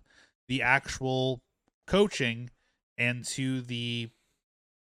beyond the actual coaching and to the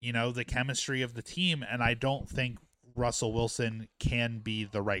chemistry of the team, and I don't think Russell Wilson can be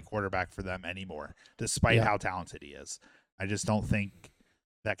the right quarterback for them anymore, despite how talented he is. I just don't think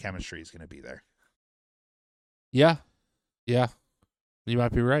that chemistry is going to be there. Yeah. You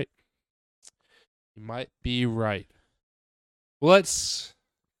might be right. Well, let's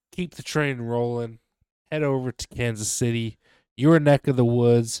keep the train rolling. Head over to Kansas City, your neck of the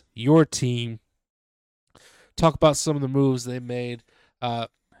woods, your team. Talk about some of the moves they made.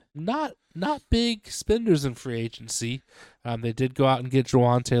 Not big spenders in free agency. They did go out and get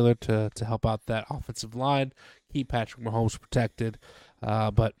Jawan Taylor to help out that offensive line, keep Patrick Mahomes protected.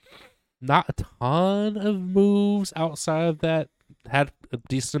 But not a ton of moves outside of that. Had a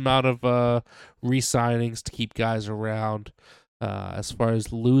decent amount of re-signings to keep guys around. As far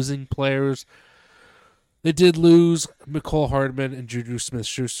as losing players, they did lose Mecole Hardman and Juju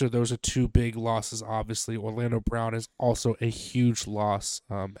Smith-Schuster. Those are two big losses, obviously. Orlando Brown is also a huge loss,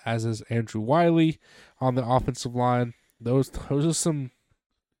 as is Andrew Wiley on the offensive line. Those are some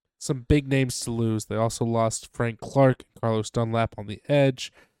big names to lose. They also lost Frank Clark and Carlos Dunlap on the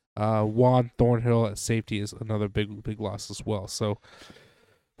edge. Juan Thornhill at safety is another big loss as well. So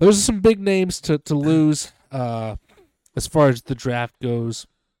those are some big names to lose. As far as the draft goes,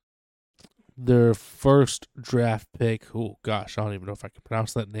 their first draft pick, oh gosh, I don't even know if I can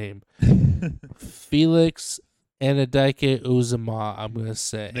pronounce that name. Felix Anadike Uzama, I'm going to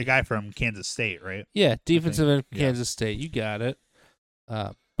say. The guy from Kansas State, right? Yeah, defensive end from Kansas State. You got it.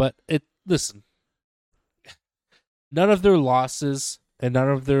 But listen, none of their losses and none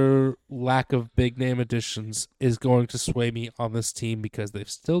of their lack of big name additions is going to sway me on this team because they've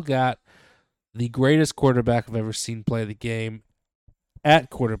still got the greatest quarterback I've ever seen play the game at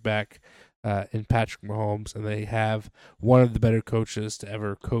quarterback in Patrick Mahomes, and they have one of the better coaches to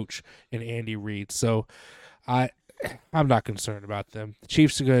ever coach in Andy Reid. So I'm not concerned about them. The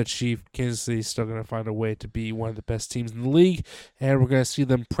Chiefs are going to achieve. Kansas City's still going to find a way to be one of the best teams in the league, and we're going to see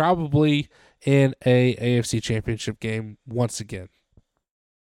them probably in a AFC Championship game once again.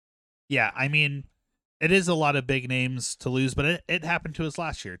 Yeah, I mean, it is a lot of big names to lose, but it happened to us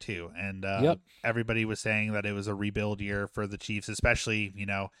last year too. And everybody was saying that it was a rebuild year for the Chiefs, especially,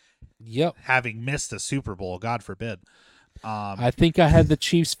 having missed a Super Bowl, God forbid. I think I had the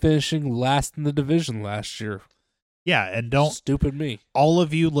Chiefs finishing last in the division last year. Yeah, and don't... Stupid me. All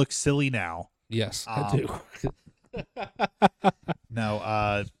of you look silly now. Yes, I do.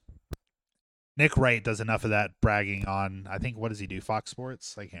 No, Nick Wright does enough of that bragging on, I think, what does he do? Fox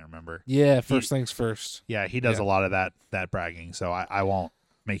Sports? I can't remember. Yeah, first things first. Yeah, he does a lot of that bragging, so I won't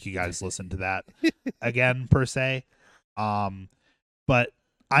make you guys listen to that again, per se. But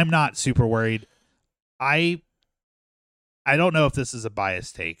I'm not super worried. I don't know if this is a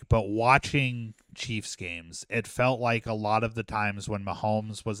biased take, but watching Chiefs games, it felt like a lot of the times when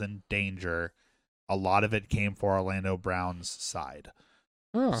Mahomes was in danger, a lot of it came for Orlando Brown's side.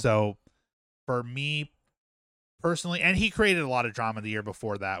 Oh. So for me personally, and he created a lot of drama the year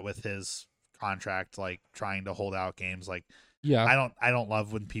before that with his contract, like trying to hold out games. Like, I don't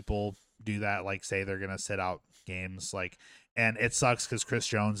love when people do that, like say they're going to sit out games, like, and it sucks because Chris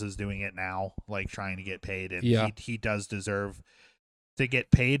Jones is doing it now, like trying to get paid, and he does deserve to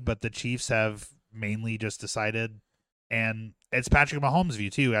get paid, but the Chiefs have mainly just decided, and it's Patrick Mahomes' view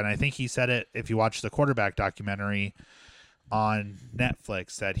too, and I think he said it if you watch the quarterback documentary on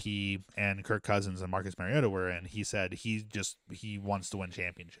Netflix that he and Kirk Cousins and Marcus Mariota were in. He said he wants to win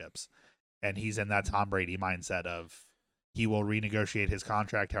championships, and he's in that Tom Brady mindset of he will renegotiate his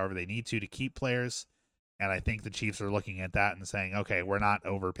contract however they need to keep players. And I think the Chiefs are looking at that and saying, okay, we're not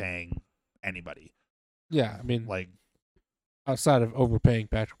overpaying anybody. Yeah, I mean, like outside of overpaying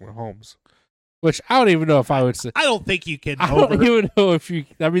Patrick Mahomes, which I don't even know if I would say. I don't think you can I don't even know if you.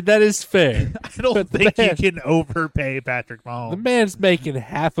 I mean, that is fair. I don't think you can overpay Patrick Mahomes. The man's making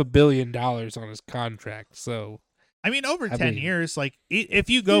 $500 million on his contract, so. I mean, over 10 years, like if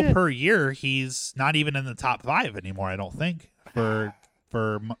you go per year, he's not even in the top 5 anymore. I don't think for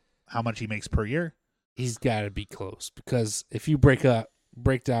how much he makes per year. He's got to be close because if you break down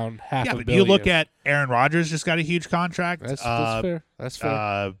 $500 million, you look at Aaron Rodgers just got a huge contract. That's fair. That's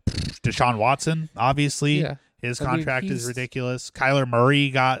fair. Deshaun Watson, obviously, his contract is ridiculous. Kyler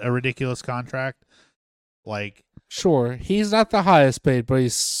Murray got a ridiculous contract. Like, sure, he's not the highest paid, but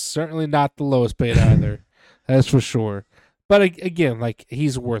he's certainly not the lowest paid either. That's for sure. But again, like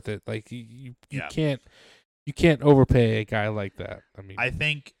he's worth it. Like you can't overpay a guy like that. I mean, I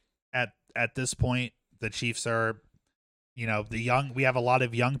think at this point the Chiefs are, we have a lot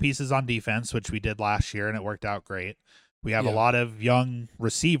of young pieces on defense, which we did last year and it worked out great. We have a lot of young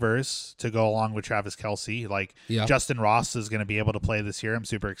receivers to go along with Travis Kelce. Like Justin Ross is going to be able to play this year. I'm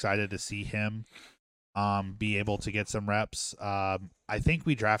super excited to see him be able to get some reps. I think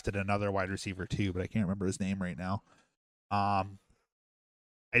we drafted another wide receiver too, but I can't remember his name right now.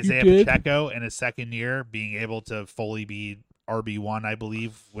 Isaiah Pacheco in his second year being able to fully be RB1, I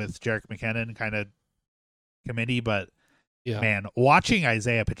believe, with Jerick McKinnon kind of committee. But man, watching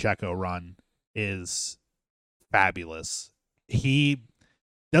Isaiah Pacheco run is fabulous. He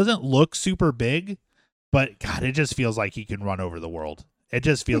doesn't look super big, but God, it just feels like he can run over the world. It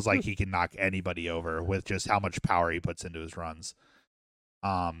just feels like he can knock anybody over with just how much power he puts into his runs.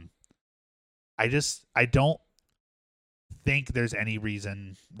 I don't think there's any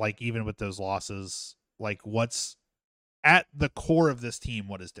reason, like even with those losses, like what's at the core of this team,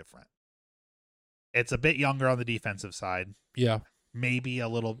 what is different? It's a bit younger on the defensive side. Yeah. Maybe a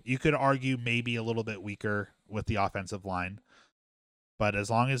little, you could argue maybe a little bit weaker with the offensive line. But as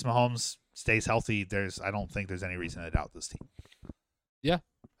long as Mahomes stays healthy, I don't think there's any reason to doubt this team. Yeah.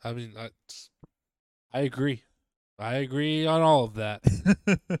 I mean, I agree. I agree on all of that.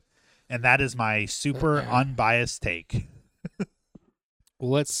 And that is my super unbiased take.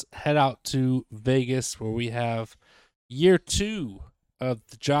 Let's head out to Vegas where we have year 2 of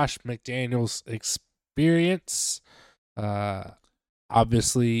the Josh McDaniels experience.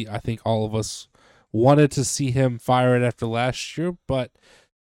 Obviously, I think all of us wanted to see him fire it after last year, but,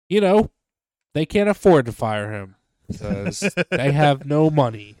 they can't afford to fire him because they have no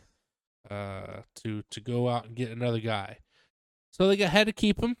money to go out and get another guy. So they had to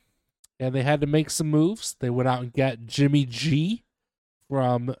keep him, and they had to make some moves. They went out and got Jimmy G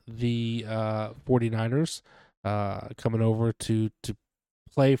from the 49ers, coming over to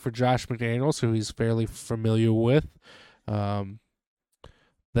play for Josh McDaniels, who he's fairly familiar with.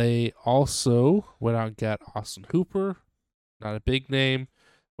 They also went out and got Austin Hooper, not a big name.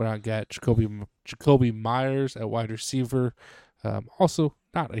 Went out and got Jacoby Myers at wide receiver, also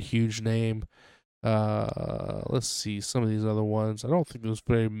not a huge name. Let's see some of these other ones. I don't think there's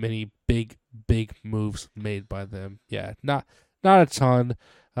very many big moves made by them. Yeah, not a ton.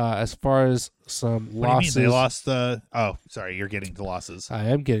 As far as some losses, they lost the. Oh, sorry, you're getting to losses. I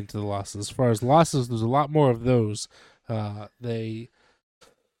am getting to the losses. As far as losses, there's a lot more of those. They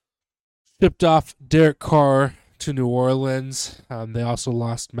shipped off Derek Carr to New Orleans. They also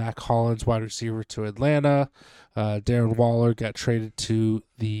lost Mac Hollins, wide receiver, to Atlanta. Darren Waller got traded to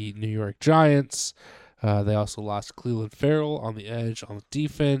the New York Giants. They also lost Cleveland Farrell on the edge on the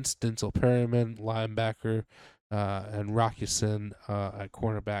defense, Denzel Perryman, linebacker, and Rockison at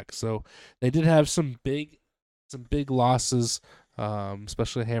cornerback. So they did have some big losses,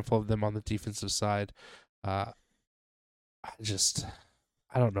 especially a handful of them on the defensive side. I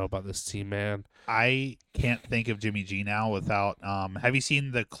don't know about this team, man. I can't think of Jimmy G now without. Have you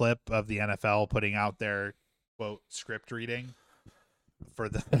seen the clip of the NFL putting out their quote script reading for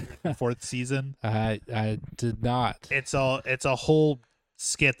the 4th season? I did not. It's a whole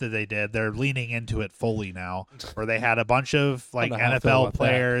skit that they did. They're leaning into it fully now, where they had a bunch of like NFL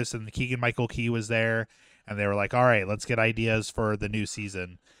players, and Keegan-Michael Key was there, and they were like, "All right, let's get ideas for the new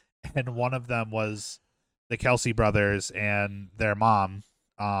season." And one of them was the Kelce brothers and their mom.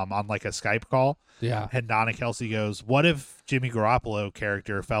 On like a Skype call. Yeah. And Donna Kelce goes, "What if Jimmy Garoppolo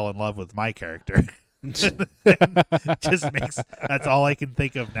character fell in love with my character?" That's all I can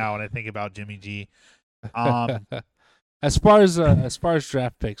think of now when I think about Jimmy G. As far as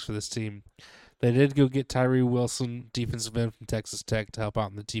draft picks for this team, they did go get Tyree Wilson, defensive end from Texas Tech, to help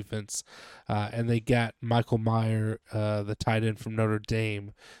out in the defense. And they got Michael Mayer, the tight end from Notre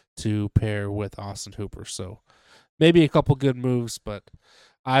Dame, to pair with Austin Hooper. So maybe a couple good moves, but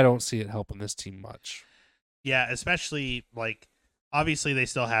I don't see it helping this team much. Yeah, especially like obviously they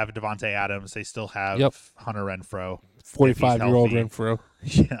still have Devontae Adams, they still have Yep. Hunter Renfrow if he's 45-year-old healthy. Renfro.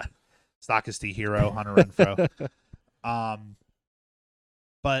 Yeah, stockisty hero Hunter Renfrow.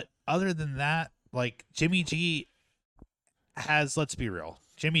 But other than that, like Jimmy G has, let's be real,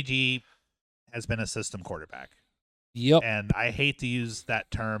 Jimmy G has been a system quarterback. Yep. And I hate to use that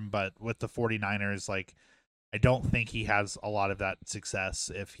term, but with the 49ers, like I don't think he has a lot of that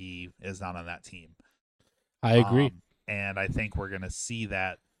success if he is not on that team. I agree. And I think we're going to see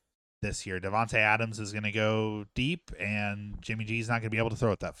that this year. Devontae Adams is going to go deep, and Jimmy G is not going to be able to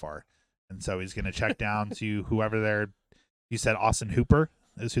throw it that far. And so he's going to check down to whoever they're. You said Austin Hooper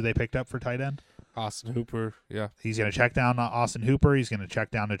is who they picked up for tight end? Austin Hooper, yeah. He's going to check down to Austin Hooper. He's going to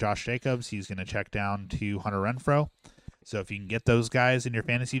check down to Josh Jacobs. He's going to check down to Hunter Renfrow. So if you can get those guys in your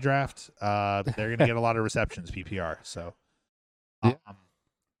fantasy draft, they're going to get a lot of receptions, PPR. So, Yeah.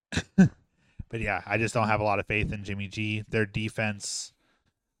 But yeah, I just don't have a lot of faith in Jimmy G. Their defense,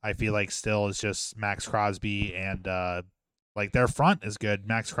 I feel like still is just Max Crosby and like their front is good.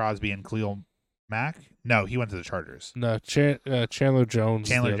 Max Crosby and Khalil Mack. No, he went to the Chargers. No, Chandler Jones.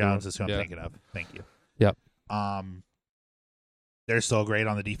 Chandler Jones is who I'm thinking of. Thank you. Yep. They're still great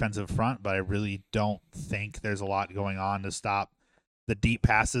on the defensive front, but I really don't think there's a lot going on to stop the deep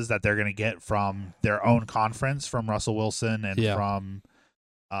passes that they're going to get from their own conference, from Russell Wilson and from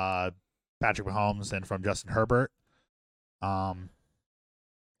Patrick Mahomes and from Justin Herbert. And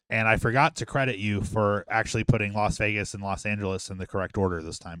I forgot to credit you for actually putting Las Vegas and Los Angeles in the correct order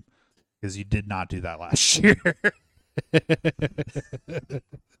this time, because you did not do that last year.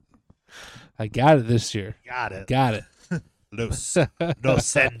 I got it this year. Got it. Got it.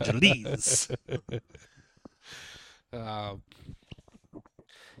 Los Angeles.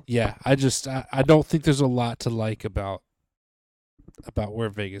 Yeah, I don't think there's a lot to like about where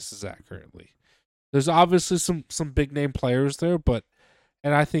Vegas is at currently. There's obviously some big name players there,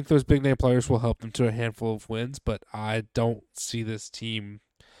 and I think those big name players will help them to a handful of wins, but I don't see this team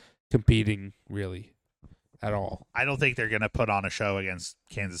competing really at all. I don't think they're going to put on a show against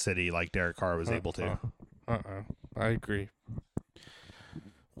Kansas City like Derek Carr was able to. I agree.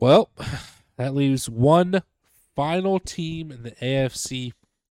 Well, that leaves one final team in the AFC,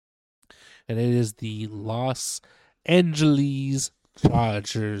 and it is the Los Angeles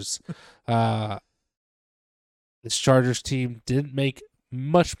Chargers. This Chargers team didn't make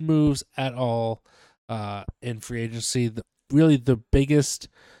much moves at all in free agency. The biggest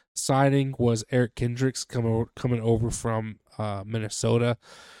signing was Eric Kendricks coming over from Minnesota.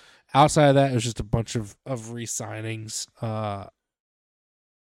 Outside of that, it was just a bunch of re-signings.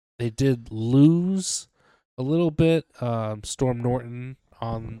 They did lose a little bit. Storm Norton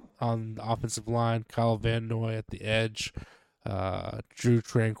on the offensive line, Kyle Van Noy at the edge, Drew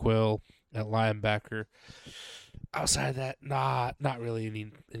Tranquill at linebacker. Outside of that, not really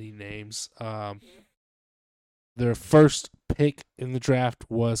any names. Their first pick in the draft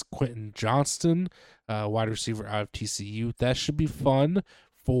was Quentin Johnston, wide receiver out of TCU. That should be fun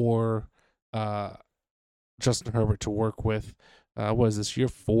for Justin Herbert to work with. What is this, year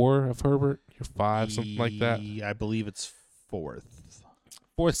 4 of Herbert? Year 5, something like that? I believe it's 4th.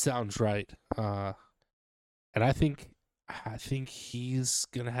 4th sounds right. And I think he's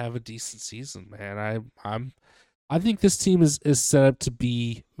gonna have a decent season, man. I think this team is set up to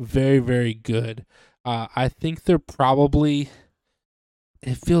be very, very good. I think they're probably,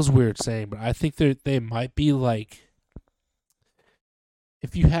 it feels weird saying, but I think they might be like,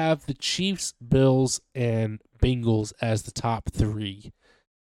 if you have the Chiefs, Bills, and Bengals as the top 3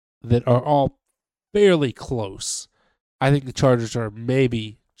 that are all fairly close, I think the Chargers are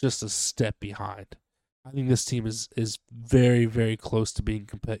maybe just a step behind. I think this team is very, very close to being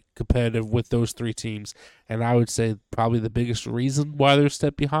competitive with those 3 teams, and I would say probably the biggest reason why they're a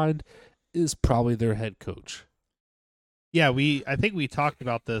step behind is probably their head coach. Yeah, I think we talked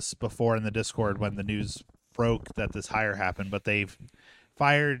about this before in the Discord when the news broke that this hire happened, but they've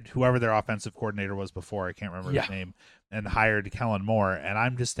fired whoever their offensive coordinator was before. I can't remember his name, and hired Kellen Moore. And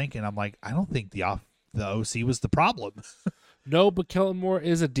I'm just thinking, I'm like, I don't think the OC was the problem. No, but Kellen Moore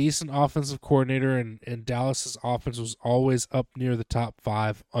is a decent offensive coordinator, and Dallas's offense was always up near the top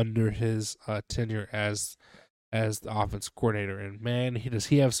 5 under his tenure as the offensive coordinator. And man,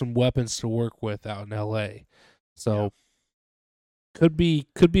 he have some weapons to work with out in LA. So could be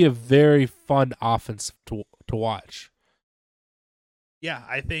a very fun offense to watch. Yeah,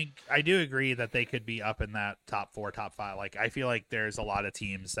 I do agree that they could be up in that top 4, top 5. Like, I feel like there's a lot of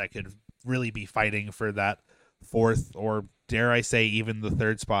teams that could really be fighting for that 4th, or dare I say even the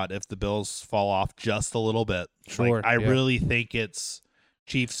 3rd spot if the Bills fall off just a little bit. Sure. Like, I really think it's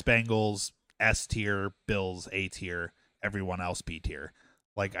Chiefs, Bengals, S tier, Bills A tier, everyone else B tier.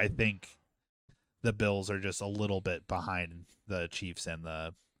 Like, I think the Bills are just a little bit behind the Chiefs and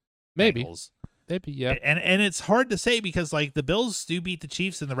the Bengals. Maybe, yeah. And it's hard to say because like the Bills do beat the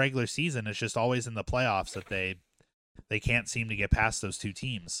Chiefs in the regular season. It's just always in the playoffs that they can't seem to get past those two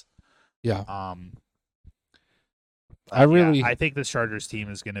teams. Yeah. I think this Chargers team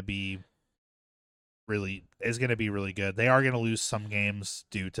is going to be really good. They are going to lose some games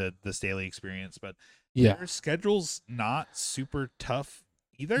due to this daily experience, but their schedule's not super tough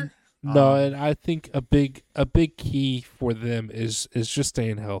either. No, and I think a big key for them is just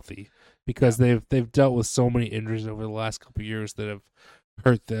staying healthy because they've dealt with so many injuries over the last couple of years that have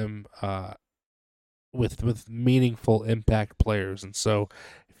hurt them with meaningful impact players. And so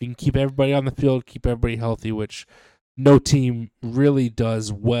if you can keep everybody on the field, keep everybody healthy, which no team really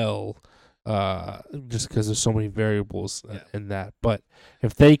does well just because there's so many variables in that. But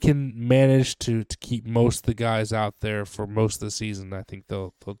if they can manage to keep most of the guys out there for most of the season, I think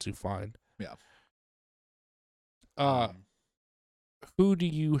they'll do fine. Yeah. Who do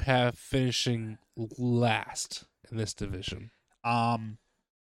you have finishing last in this division?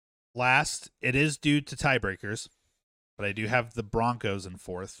 Last, it is due to tiebreakers, but I do have the Broncos in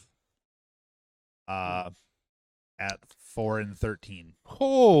fourth. At 4-13.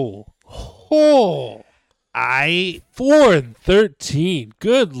 Oh, 4-13.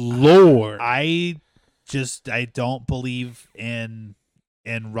 Good Lord. I don't believe in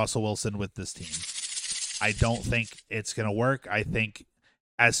Russell Wilson with this team. I don't think it's gonna work. I think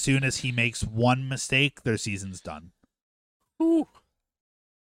as soon as he makes one mistake, their season's done. Ooh.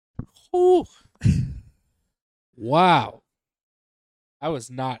 Wow. I was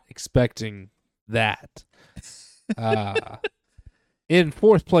not expecting that. In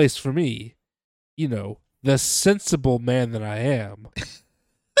fourth place for me, the sensible man that I am,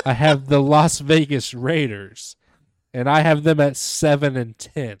 I have the Las Vegas Raiders, and I have them at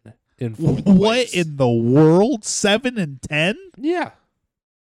 7-10 in fourth place. What in the world? 7-10? Yeah.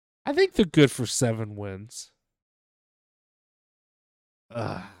 I think they're good for 7 wins.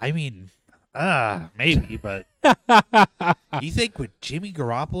 Maybe, but you think with Jimmy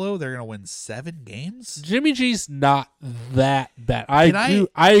Garoppolo they're gonna win 7 games? Jimmy G's not that bad.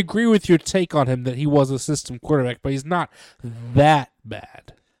 I agree with your take on him that he was a system quarterback, but he's not that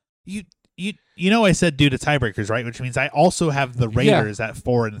bad. You I said due to tiebreakers, right? Which means I also have the Raiders at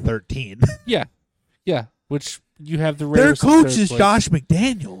 4-13. Yeah. Which you have the Raiders. Their coach is Josh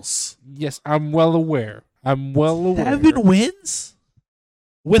McDaniels. Yes, I'm well aware. 7 wins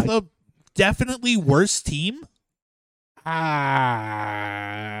with a definitely worse team. The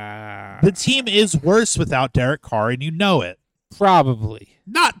team is worse without Derek Carr, and you know it. Probably.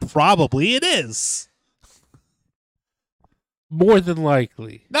 Not probably, it is. More than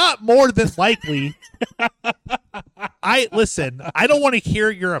likely. Not more than likely. I don't want to hear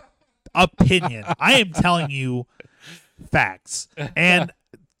your opinion. I am telling you facts. And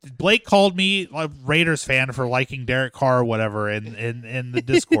Blake called me a Raiders fan for liking Derek Carr or whatever in the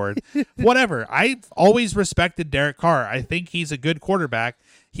Discord. Whatever. I've always respected Derek Carr. I think he's a good quarterback.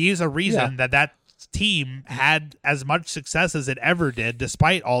 He's a reason that team had as much success as it ever did,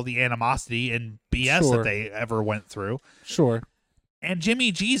 despite all the animosity and BS that they ever went through. Sure. And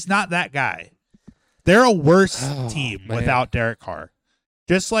Jimmy G's not that guy. They're a worse team without Derek Carr.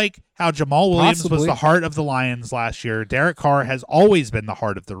 Just like how Jamal Williams was the heart of the Lions last year, Derek Carr has always been the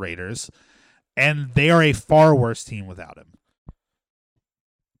heart of the Raiders, and they are a far worse team without him.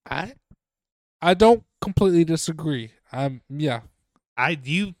 I don't completely disagree. You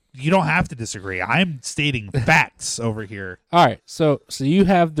don't have to disagree. I'm stating facts over here. All right, so you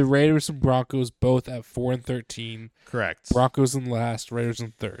have the Raiders and Broncos both at 4-13. Correct. Broncos in last, Raiders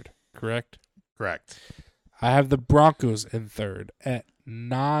in third. Correct. Correct. I have the Broncos in third at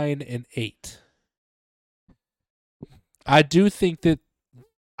 9-8. I do think that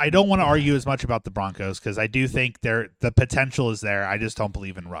I don't want to argue as much about the Broncos because I do think the potential is there. I just don't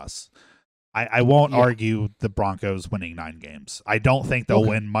believe in Russ. I won't argue the Broncos winning 9 games. I don't think they'll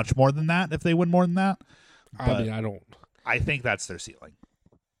win much more than that if they win more than that. I don't. I think that's their ceiling.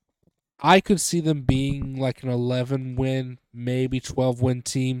 I could see them being like an 11-win, maybe 12-win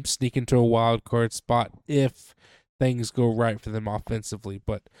team, sneak into a wild card spot if things go right for them offensively.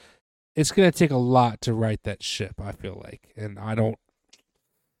 But it's going to take a lot to right that ship, I feel like. And I don't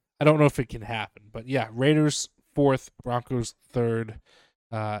know if it can happen. But yeah, Raiders 4th, Broncos 3rd.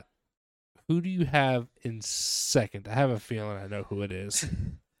 Who do you have in second? I have a feeling I know who it is.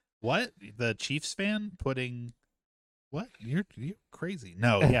 What? The Chiefs fan putting what? You're crazy.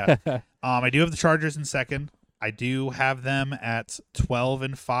 No, yeah. I do have the Chargers in second. I do have them at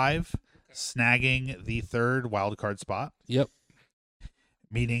 12-5. snagging the third wild card spot. Yep.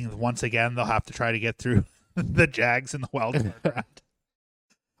 Meaning, once again, they'll have to try to get through the Jags in the wild card round.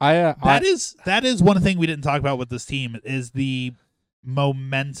 That is one thing we didn't talk about with this team is the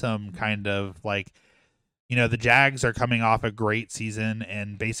momentum, kind of like, the Jags are coming off a great season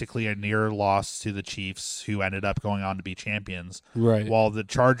and basically a near loss to the Chiefs, who ended up going on to be champions. Right. While the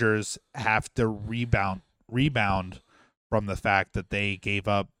Chargers have to rebound from the fact that they gave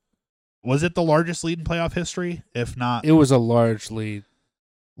up. Was it the largest lead in playoff history? If not, it was a large lead.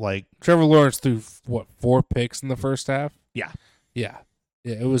 Like Trevor Lawrence threw 4 picks in the first half? Yeah.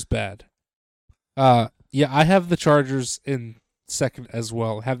 It was bad. I have the Chargers in second as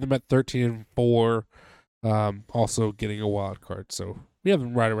well. Have them at 13-4. Also getting a wild card, so we have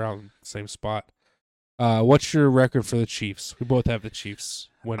them right around the same spot. What's your record for the Chiefs? We both have the Chiefs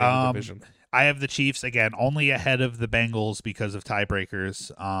winning the division. I have the Chiefs again, only ahead of the Bengals because of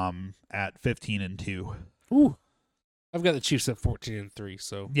tiebreakers. At 15-2. Ooh, I've got the Chiefs at 14-3.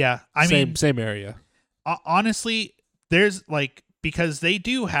 So yeah, same area. Honestly, there's because they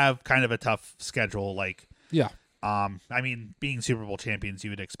do have kind of a tough schedule. Being Super Bowl champions, you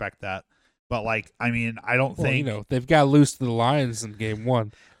would expect that. But I don't think they've got loose to the Lions in game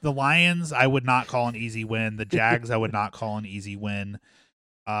 1. The Lions, I would not call an easy win. The Jags, I would not call an easy win.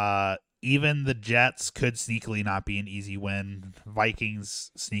 Even the Jets could sneakily not be an easy win.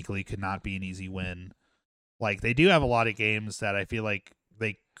 Vikings sneakily could not be an easy win. They do have a lot of games that I feel like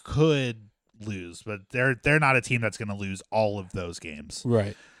they could lose, but they're not a team that's going to lose all of those games.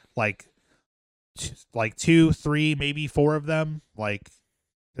 Right. 2, 3, maybe 4 of them.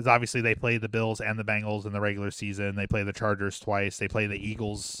 Because obviously they play the Bills and the Bengals in the regular season. They play the Chargers twice. They play the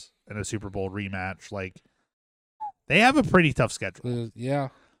Eagles in a Super Bowl rematch. They have a pretty tough schedule. Yeah.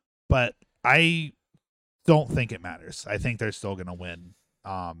 But I don't think it matters. I think they're still going to win.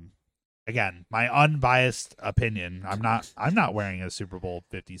 Again, my unbiased opinion. I'm not wearing a Super Bowl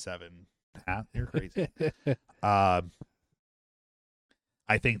 57 hat. You're crazy.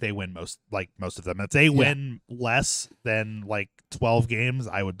 I think they win most of them. If they win less than 12 games,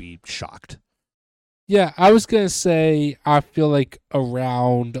 I would be shocked. Yeah, I was gonna say I feel like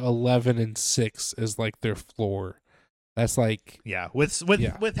around 11-6 is their floor. That's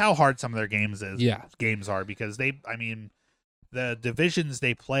with how hard some of their games are, because the divisions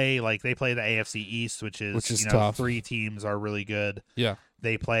they play, they play the AFC East, which is tough. 3 teams are really good. Yeah,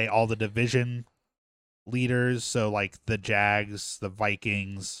 they play all the division leaders, so the Jags, the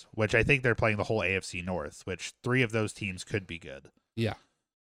Vikings, which I think they're playing the whole AFC North, which 3 of those teams could be good. Yeah.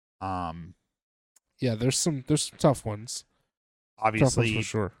 There's some tough ones. Obviously, tough ones for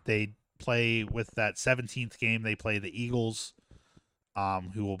sure. They play with that 17th game. They play the Eagles,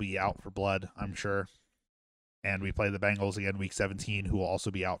 who will be out for blood, I'm sure. And we play the Bengals again week 17, who will also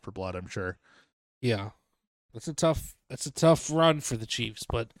be out for blood, I'm sure. Yeah. That's a tough run for the Chiefs,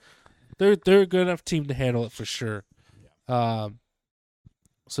 but they're a good enough team to handle it for sure. Yeah.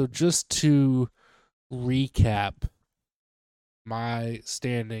 So just to recap my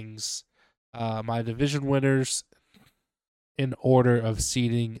standings, my division winners in order of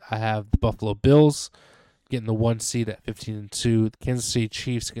seeding, I have the Buffalo Bills getting the 1 seed at 15-2, the Kansas City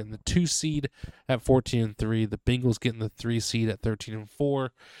Chiefs getting the 2 seed at 14-3, the Bengals getting the 3 seed at 13-4,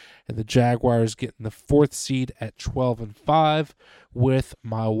 and the Jaguars getting the 4th seed at 12-5, with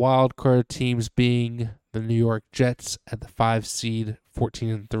my wild card teams being the New York Jets at the 5 seed,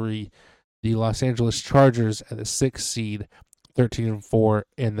 14-3, the Los Angeles Chargers at the 6 seed, 13-4,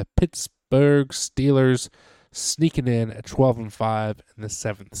 and the Pittsburgh Steelers sneaking in at 12-5 and the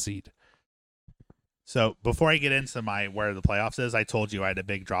 7th seed. So before I get into my where the playoffs is, I told you I had a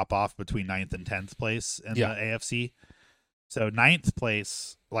big drop off between 9th and 10th place in the AFC. So 9th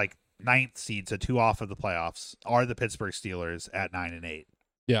place, 9th seed, so 2 off of the playoffs, are the Pittsburgh Steelers at 9-8.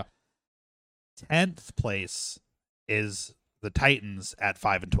 Yeah. 10th place is the Titans at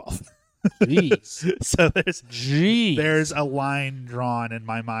 5-12. Jeez. So there's a line drawn in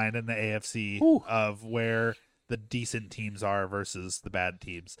my mind in the AFC of where the decent teams are versus the bad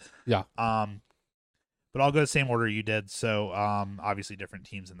teams. Yeah. But I'll go the same order you did. So obviously different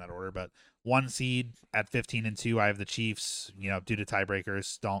teams in that order. But 1 seed at 15-2, I have the Chiefs. Due to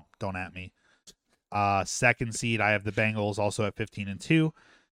tiebreakers, don't at me. 2nd seed, I have the Bengals, also at 15-2.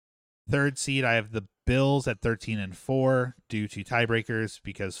 3rd seed, I have the Bills at 13-4 due to tiebreakers,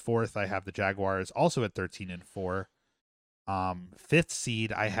 because 4th, I have the Jaguars, also at 13-4. 5th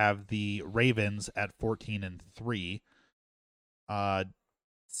seed, I have the Ravens at 14-3.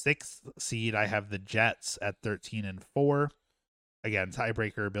 6th seed, I have the Jets at 13-4. Again,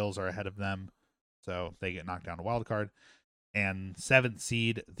 tiebreaker, Bills are ahead of them, so they get knocked down to wild card. And 7th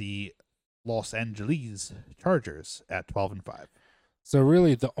seed, the Los Angeles Chargers at 12-5. So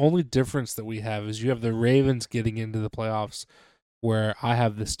really, the only difference that we have is you have the Ravens getting into the playoffs, where I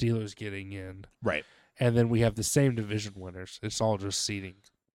have the Steelers getting in. Right. And then we have the same division winners. It's all just seeding.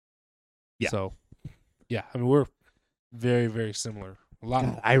 Yeah. So, yeah, I mean, we're very, very similar. A lot.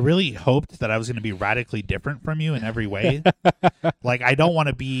 God, I really hoped that I was going to be radically different from you in every way. Like, I don't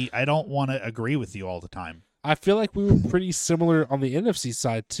want to agree with you all the time. I feel like we were pretty similar on the NFC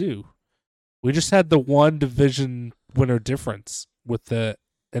side, too. We just had the one division winner difference with the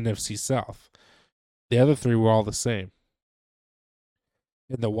NFC South. The other three were all the same.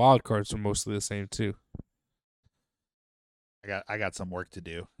 And the wild cards were mostly the same, too. I got some work to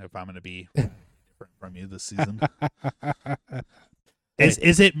do if I'm going to be different from you this season.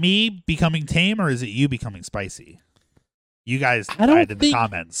 Is it me becoming tame or is it you becoming spicy? You guys decide in the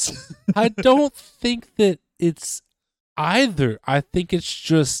comments. I don't think that it's either. I think it's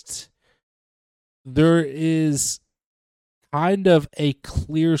just there is kind of a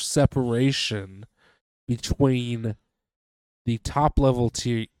clear separation between the top level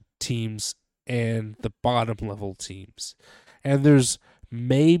teams and the bottom level teams. And there's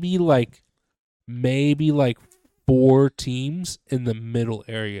maybe like 4 teams in the middle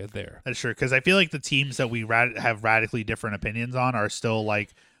area there. That's true, because I feel like the teams that we have radically different opinions on are still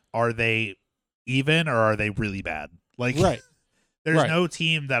like, are they even or are they really bad? Like, right. There's no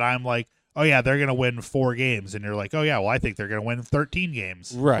team that I'm like, oh yeah, they're gonna win 4 games, and you're like, oh yeah, well I think they're gonna win 13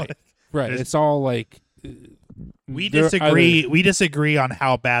 games. Right, like, right. It's all like we disagree. We disagree on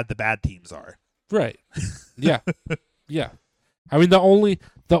how bad the bad teams are. Right. Yeah. Yeah. I mean, the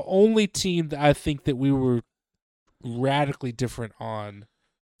only team that I think that we were radically different on,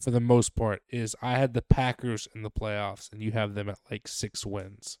 for the most part, is I had the Packers in the playoffs, and you have them at like 6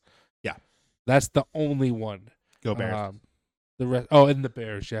 wins. Yeah, that's the only one. Go Bears. The rest, and the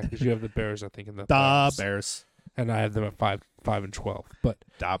Bears, yeah, because you have the Bears, I think, in the playoffs. Bears, and I have them at 5-12. But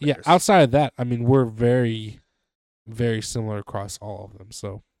da yeah, Bears. Outside of that, I mean, we're very, very similar across all of them.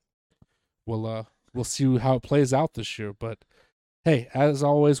 So we'll see how it plays out this year, but. Hey, as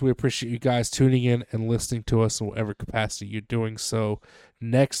always, we appreciate you guys tuning in and listening to us in whatever capacity you're doing so.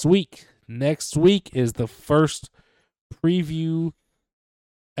 Next week is the first preview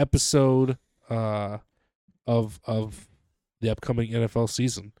episode of the upcoming NFL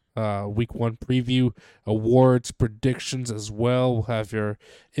season. Week 1 preview, awards, predictions as well. We'll have your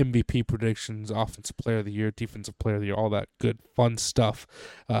MVP predictions, offensive player of the year, defensive player of the year, all that good fun stuff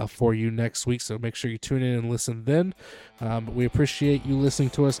for you next week. So make sure you tune in and listen then. But we appreciate you listening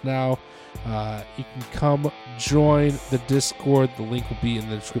to us now. You can come join the Discord. The link will be in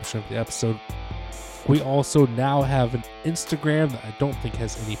the description of the episode. We also now have an Instagram that I don't think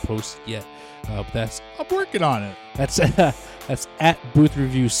has any posts yet. But I'm working on it. That's at Booth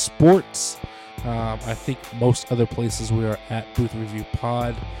Review Sports. I think most other places we are at Booth Review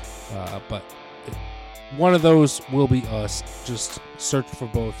Pod, but one of those will be us. Just search for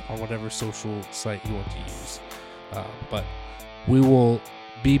both on whatever social site you want to use. But we will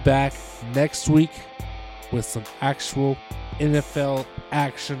be back next week with some actual NFL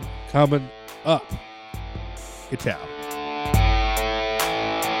action coming up. Good job.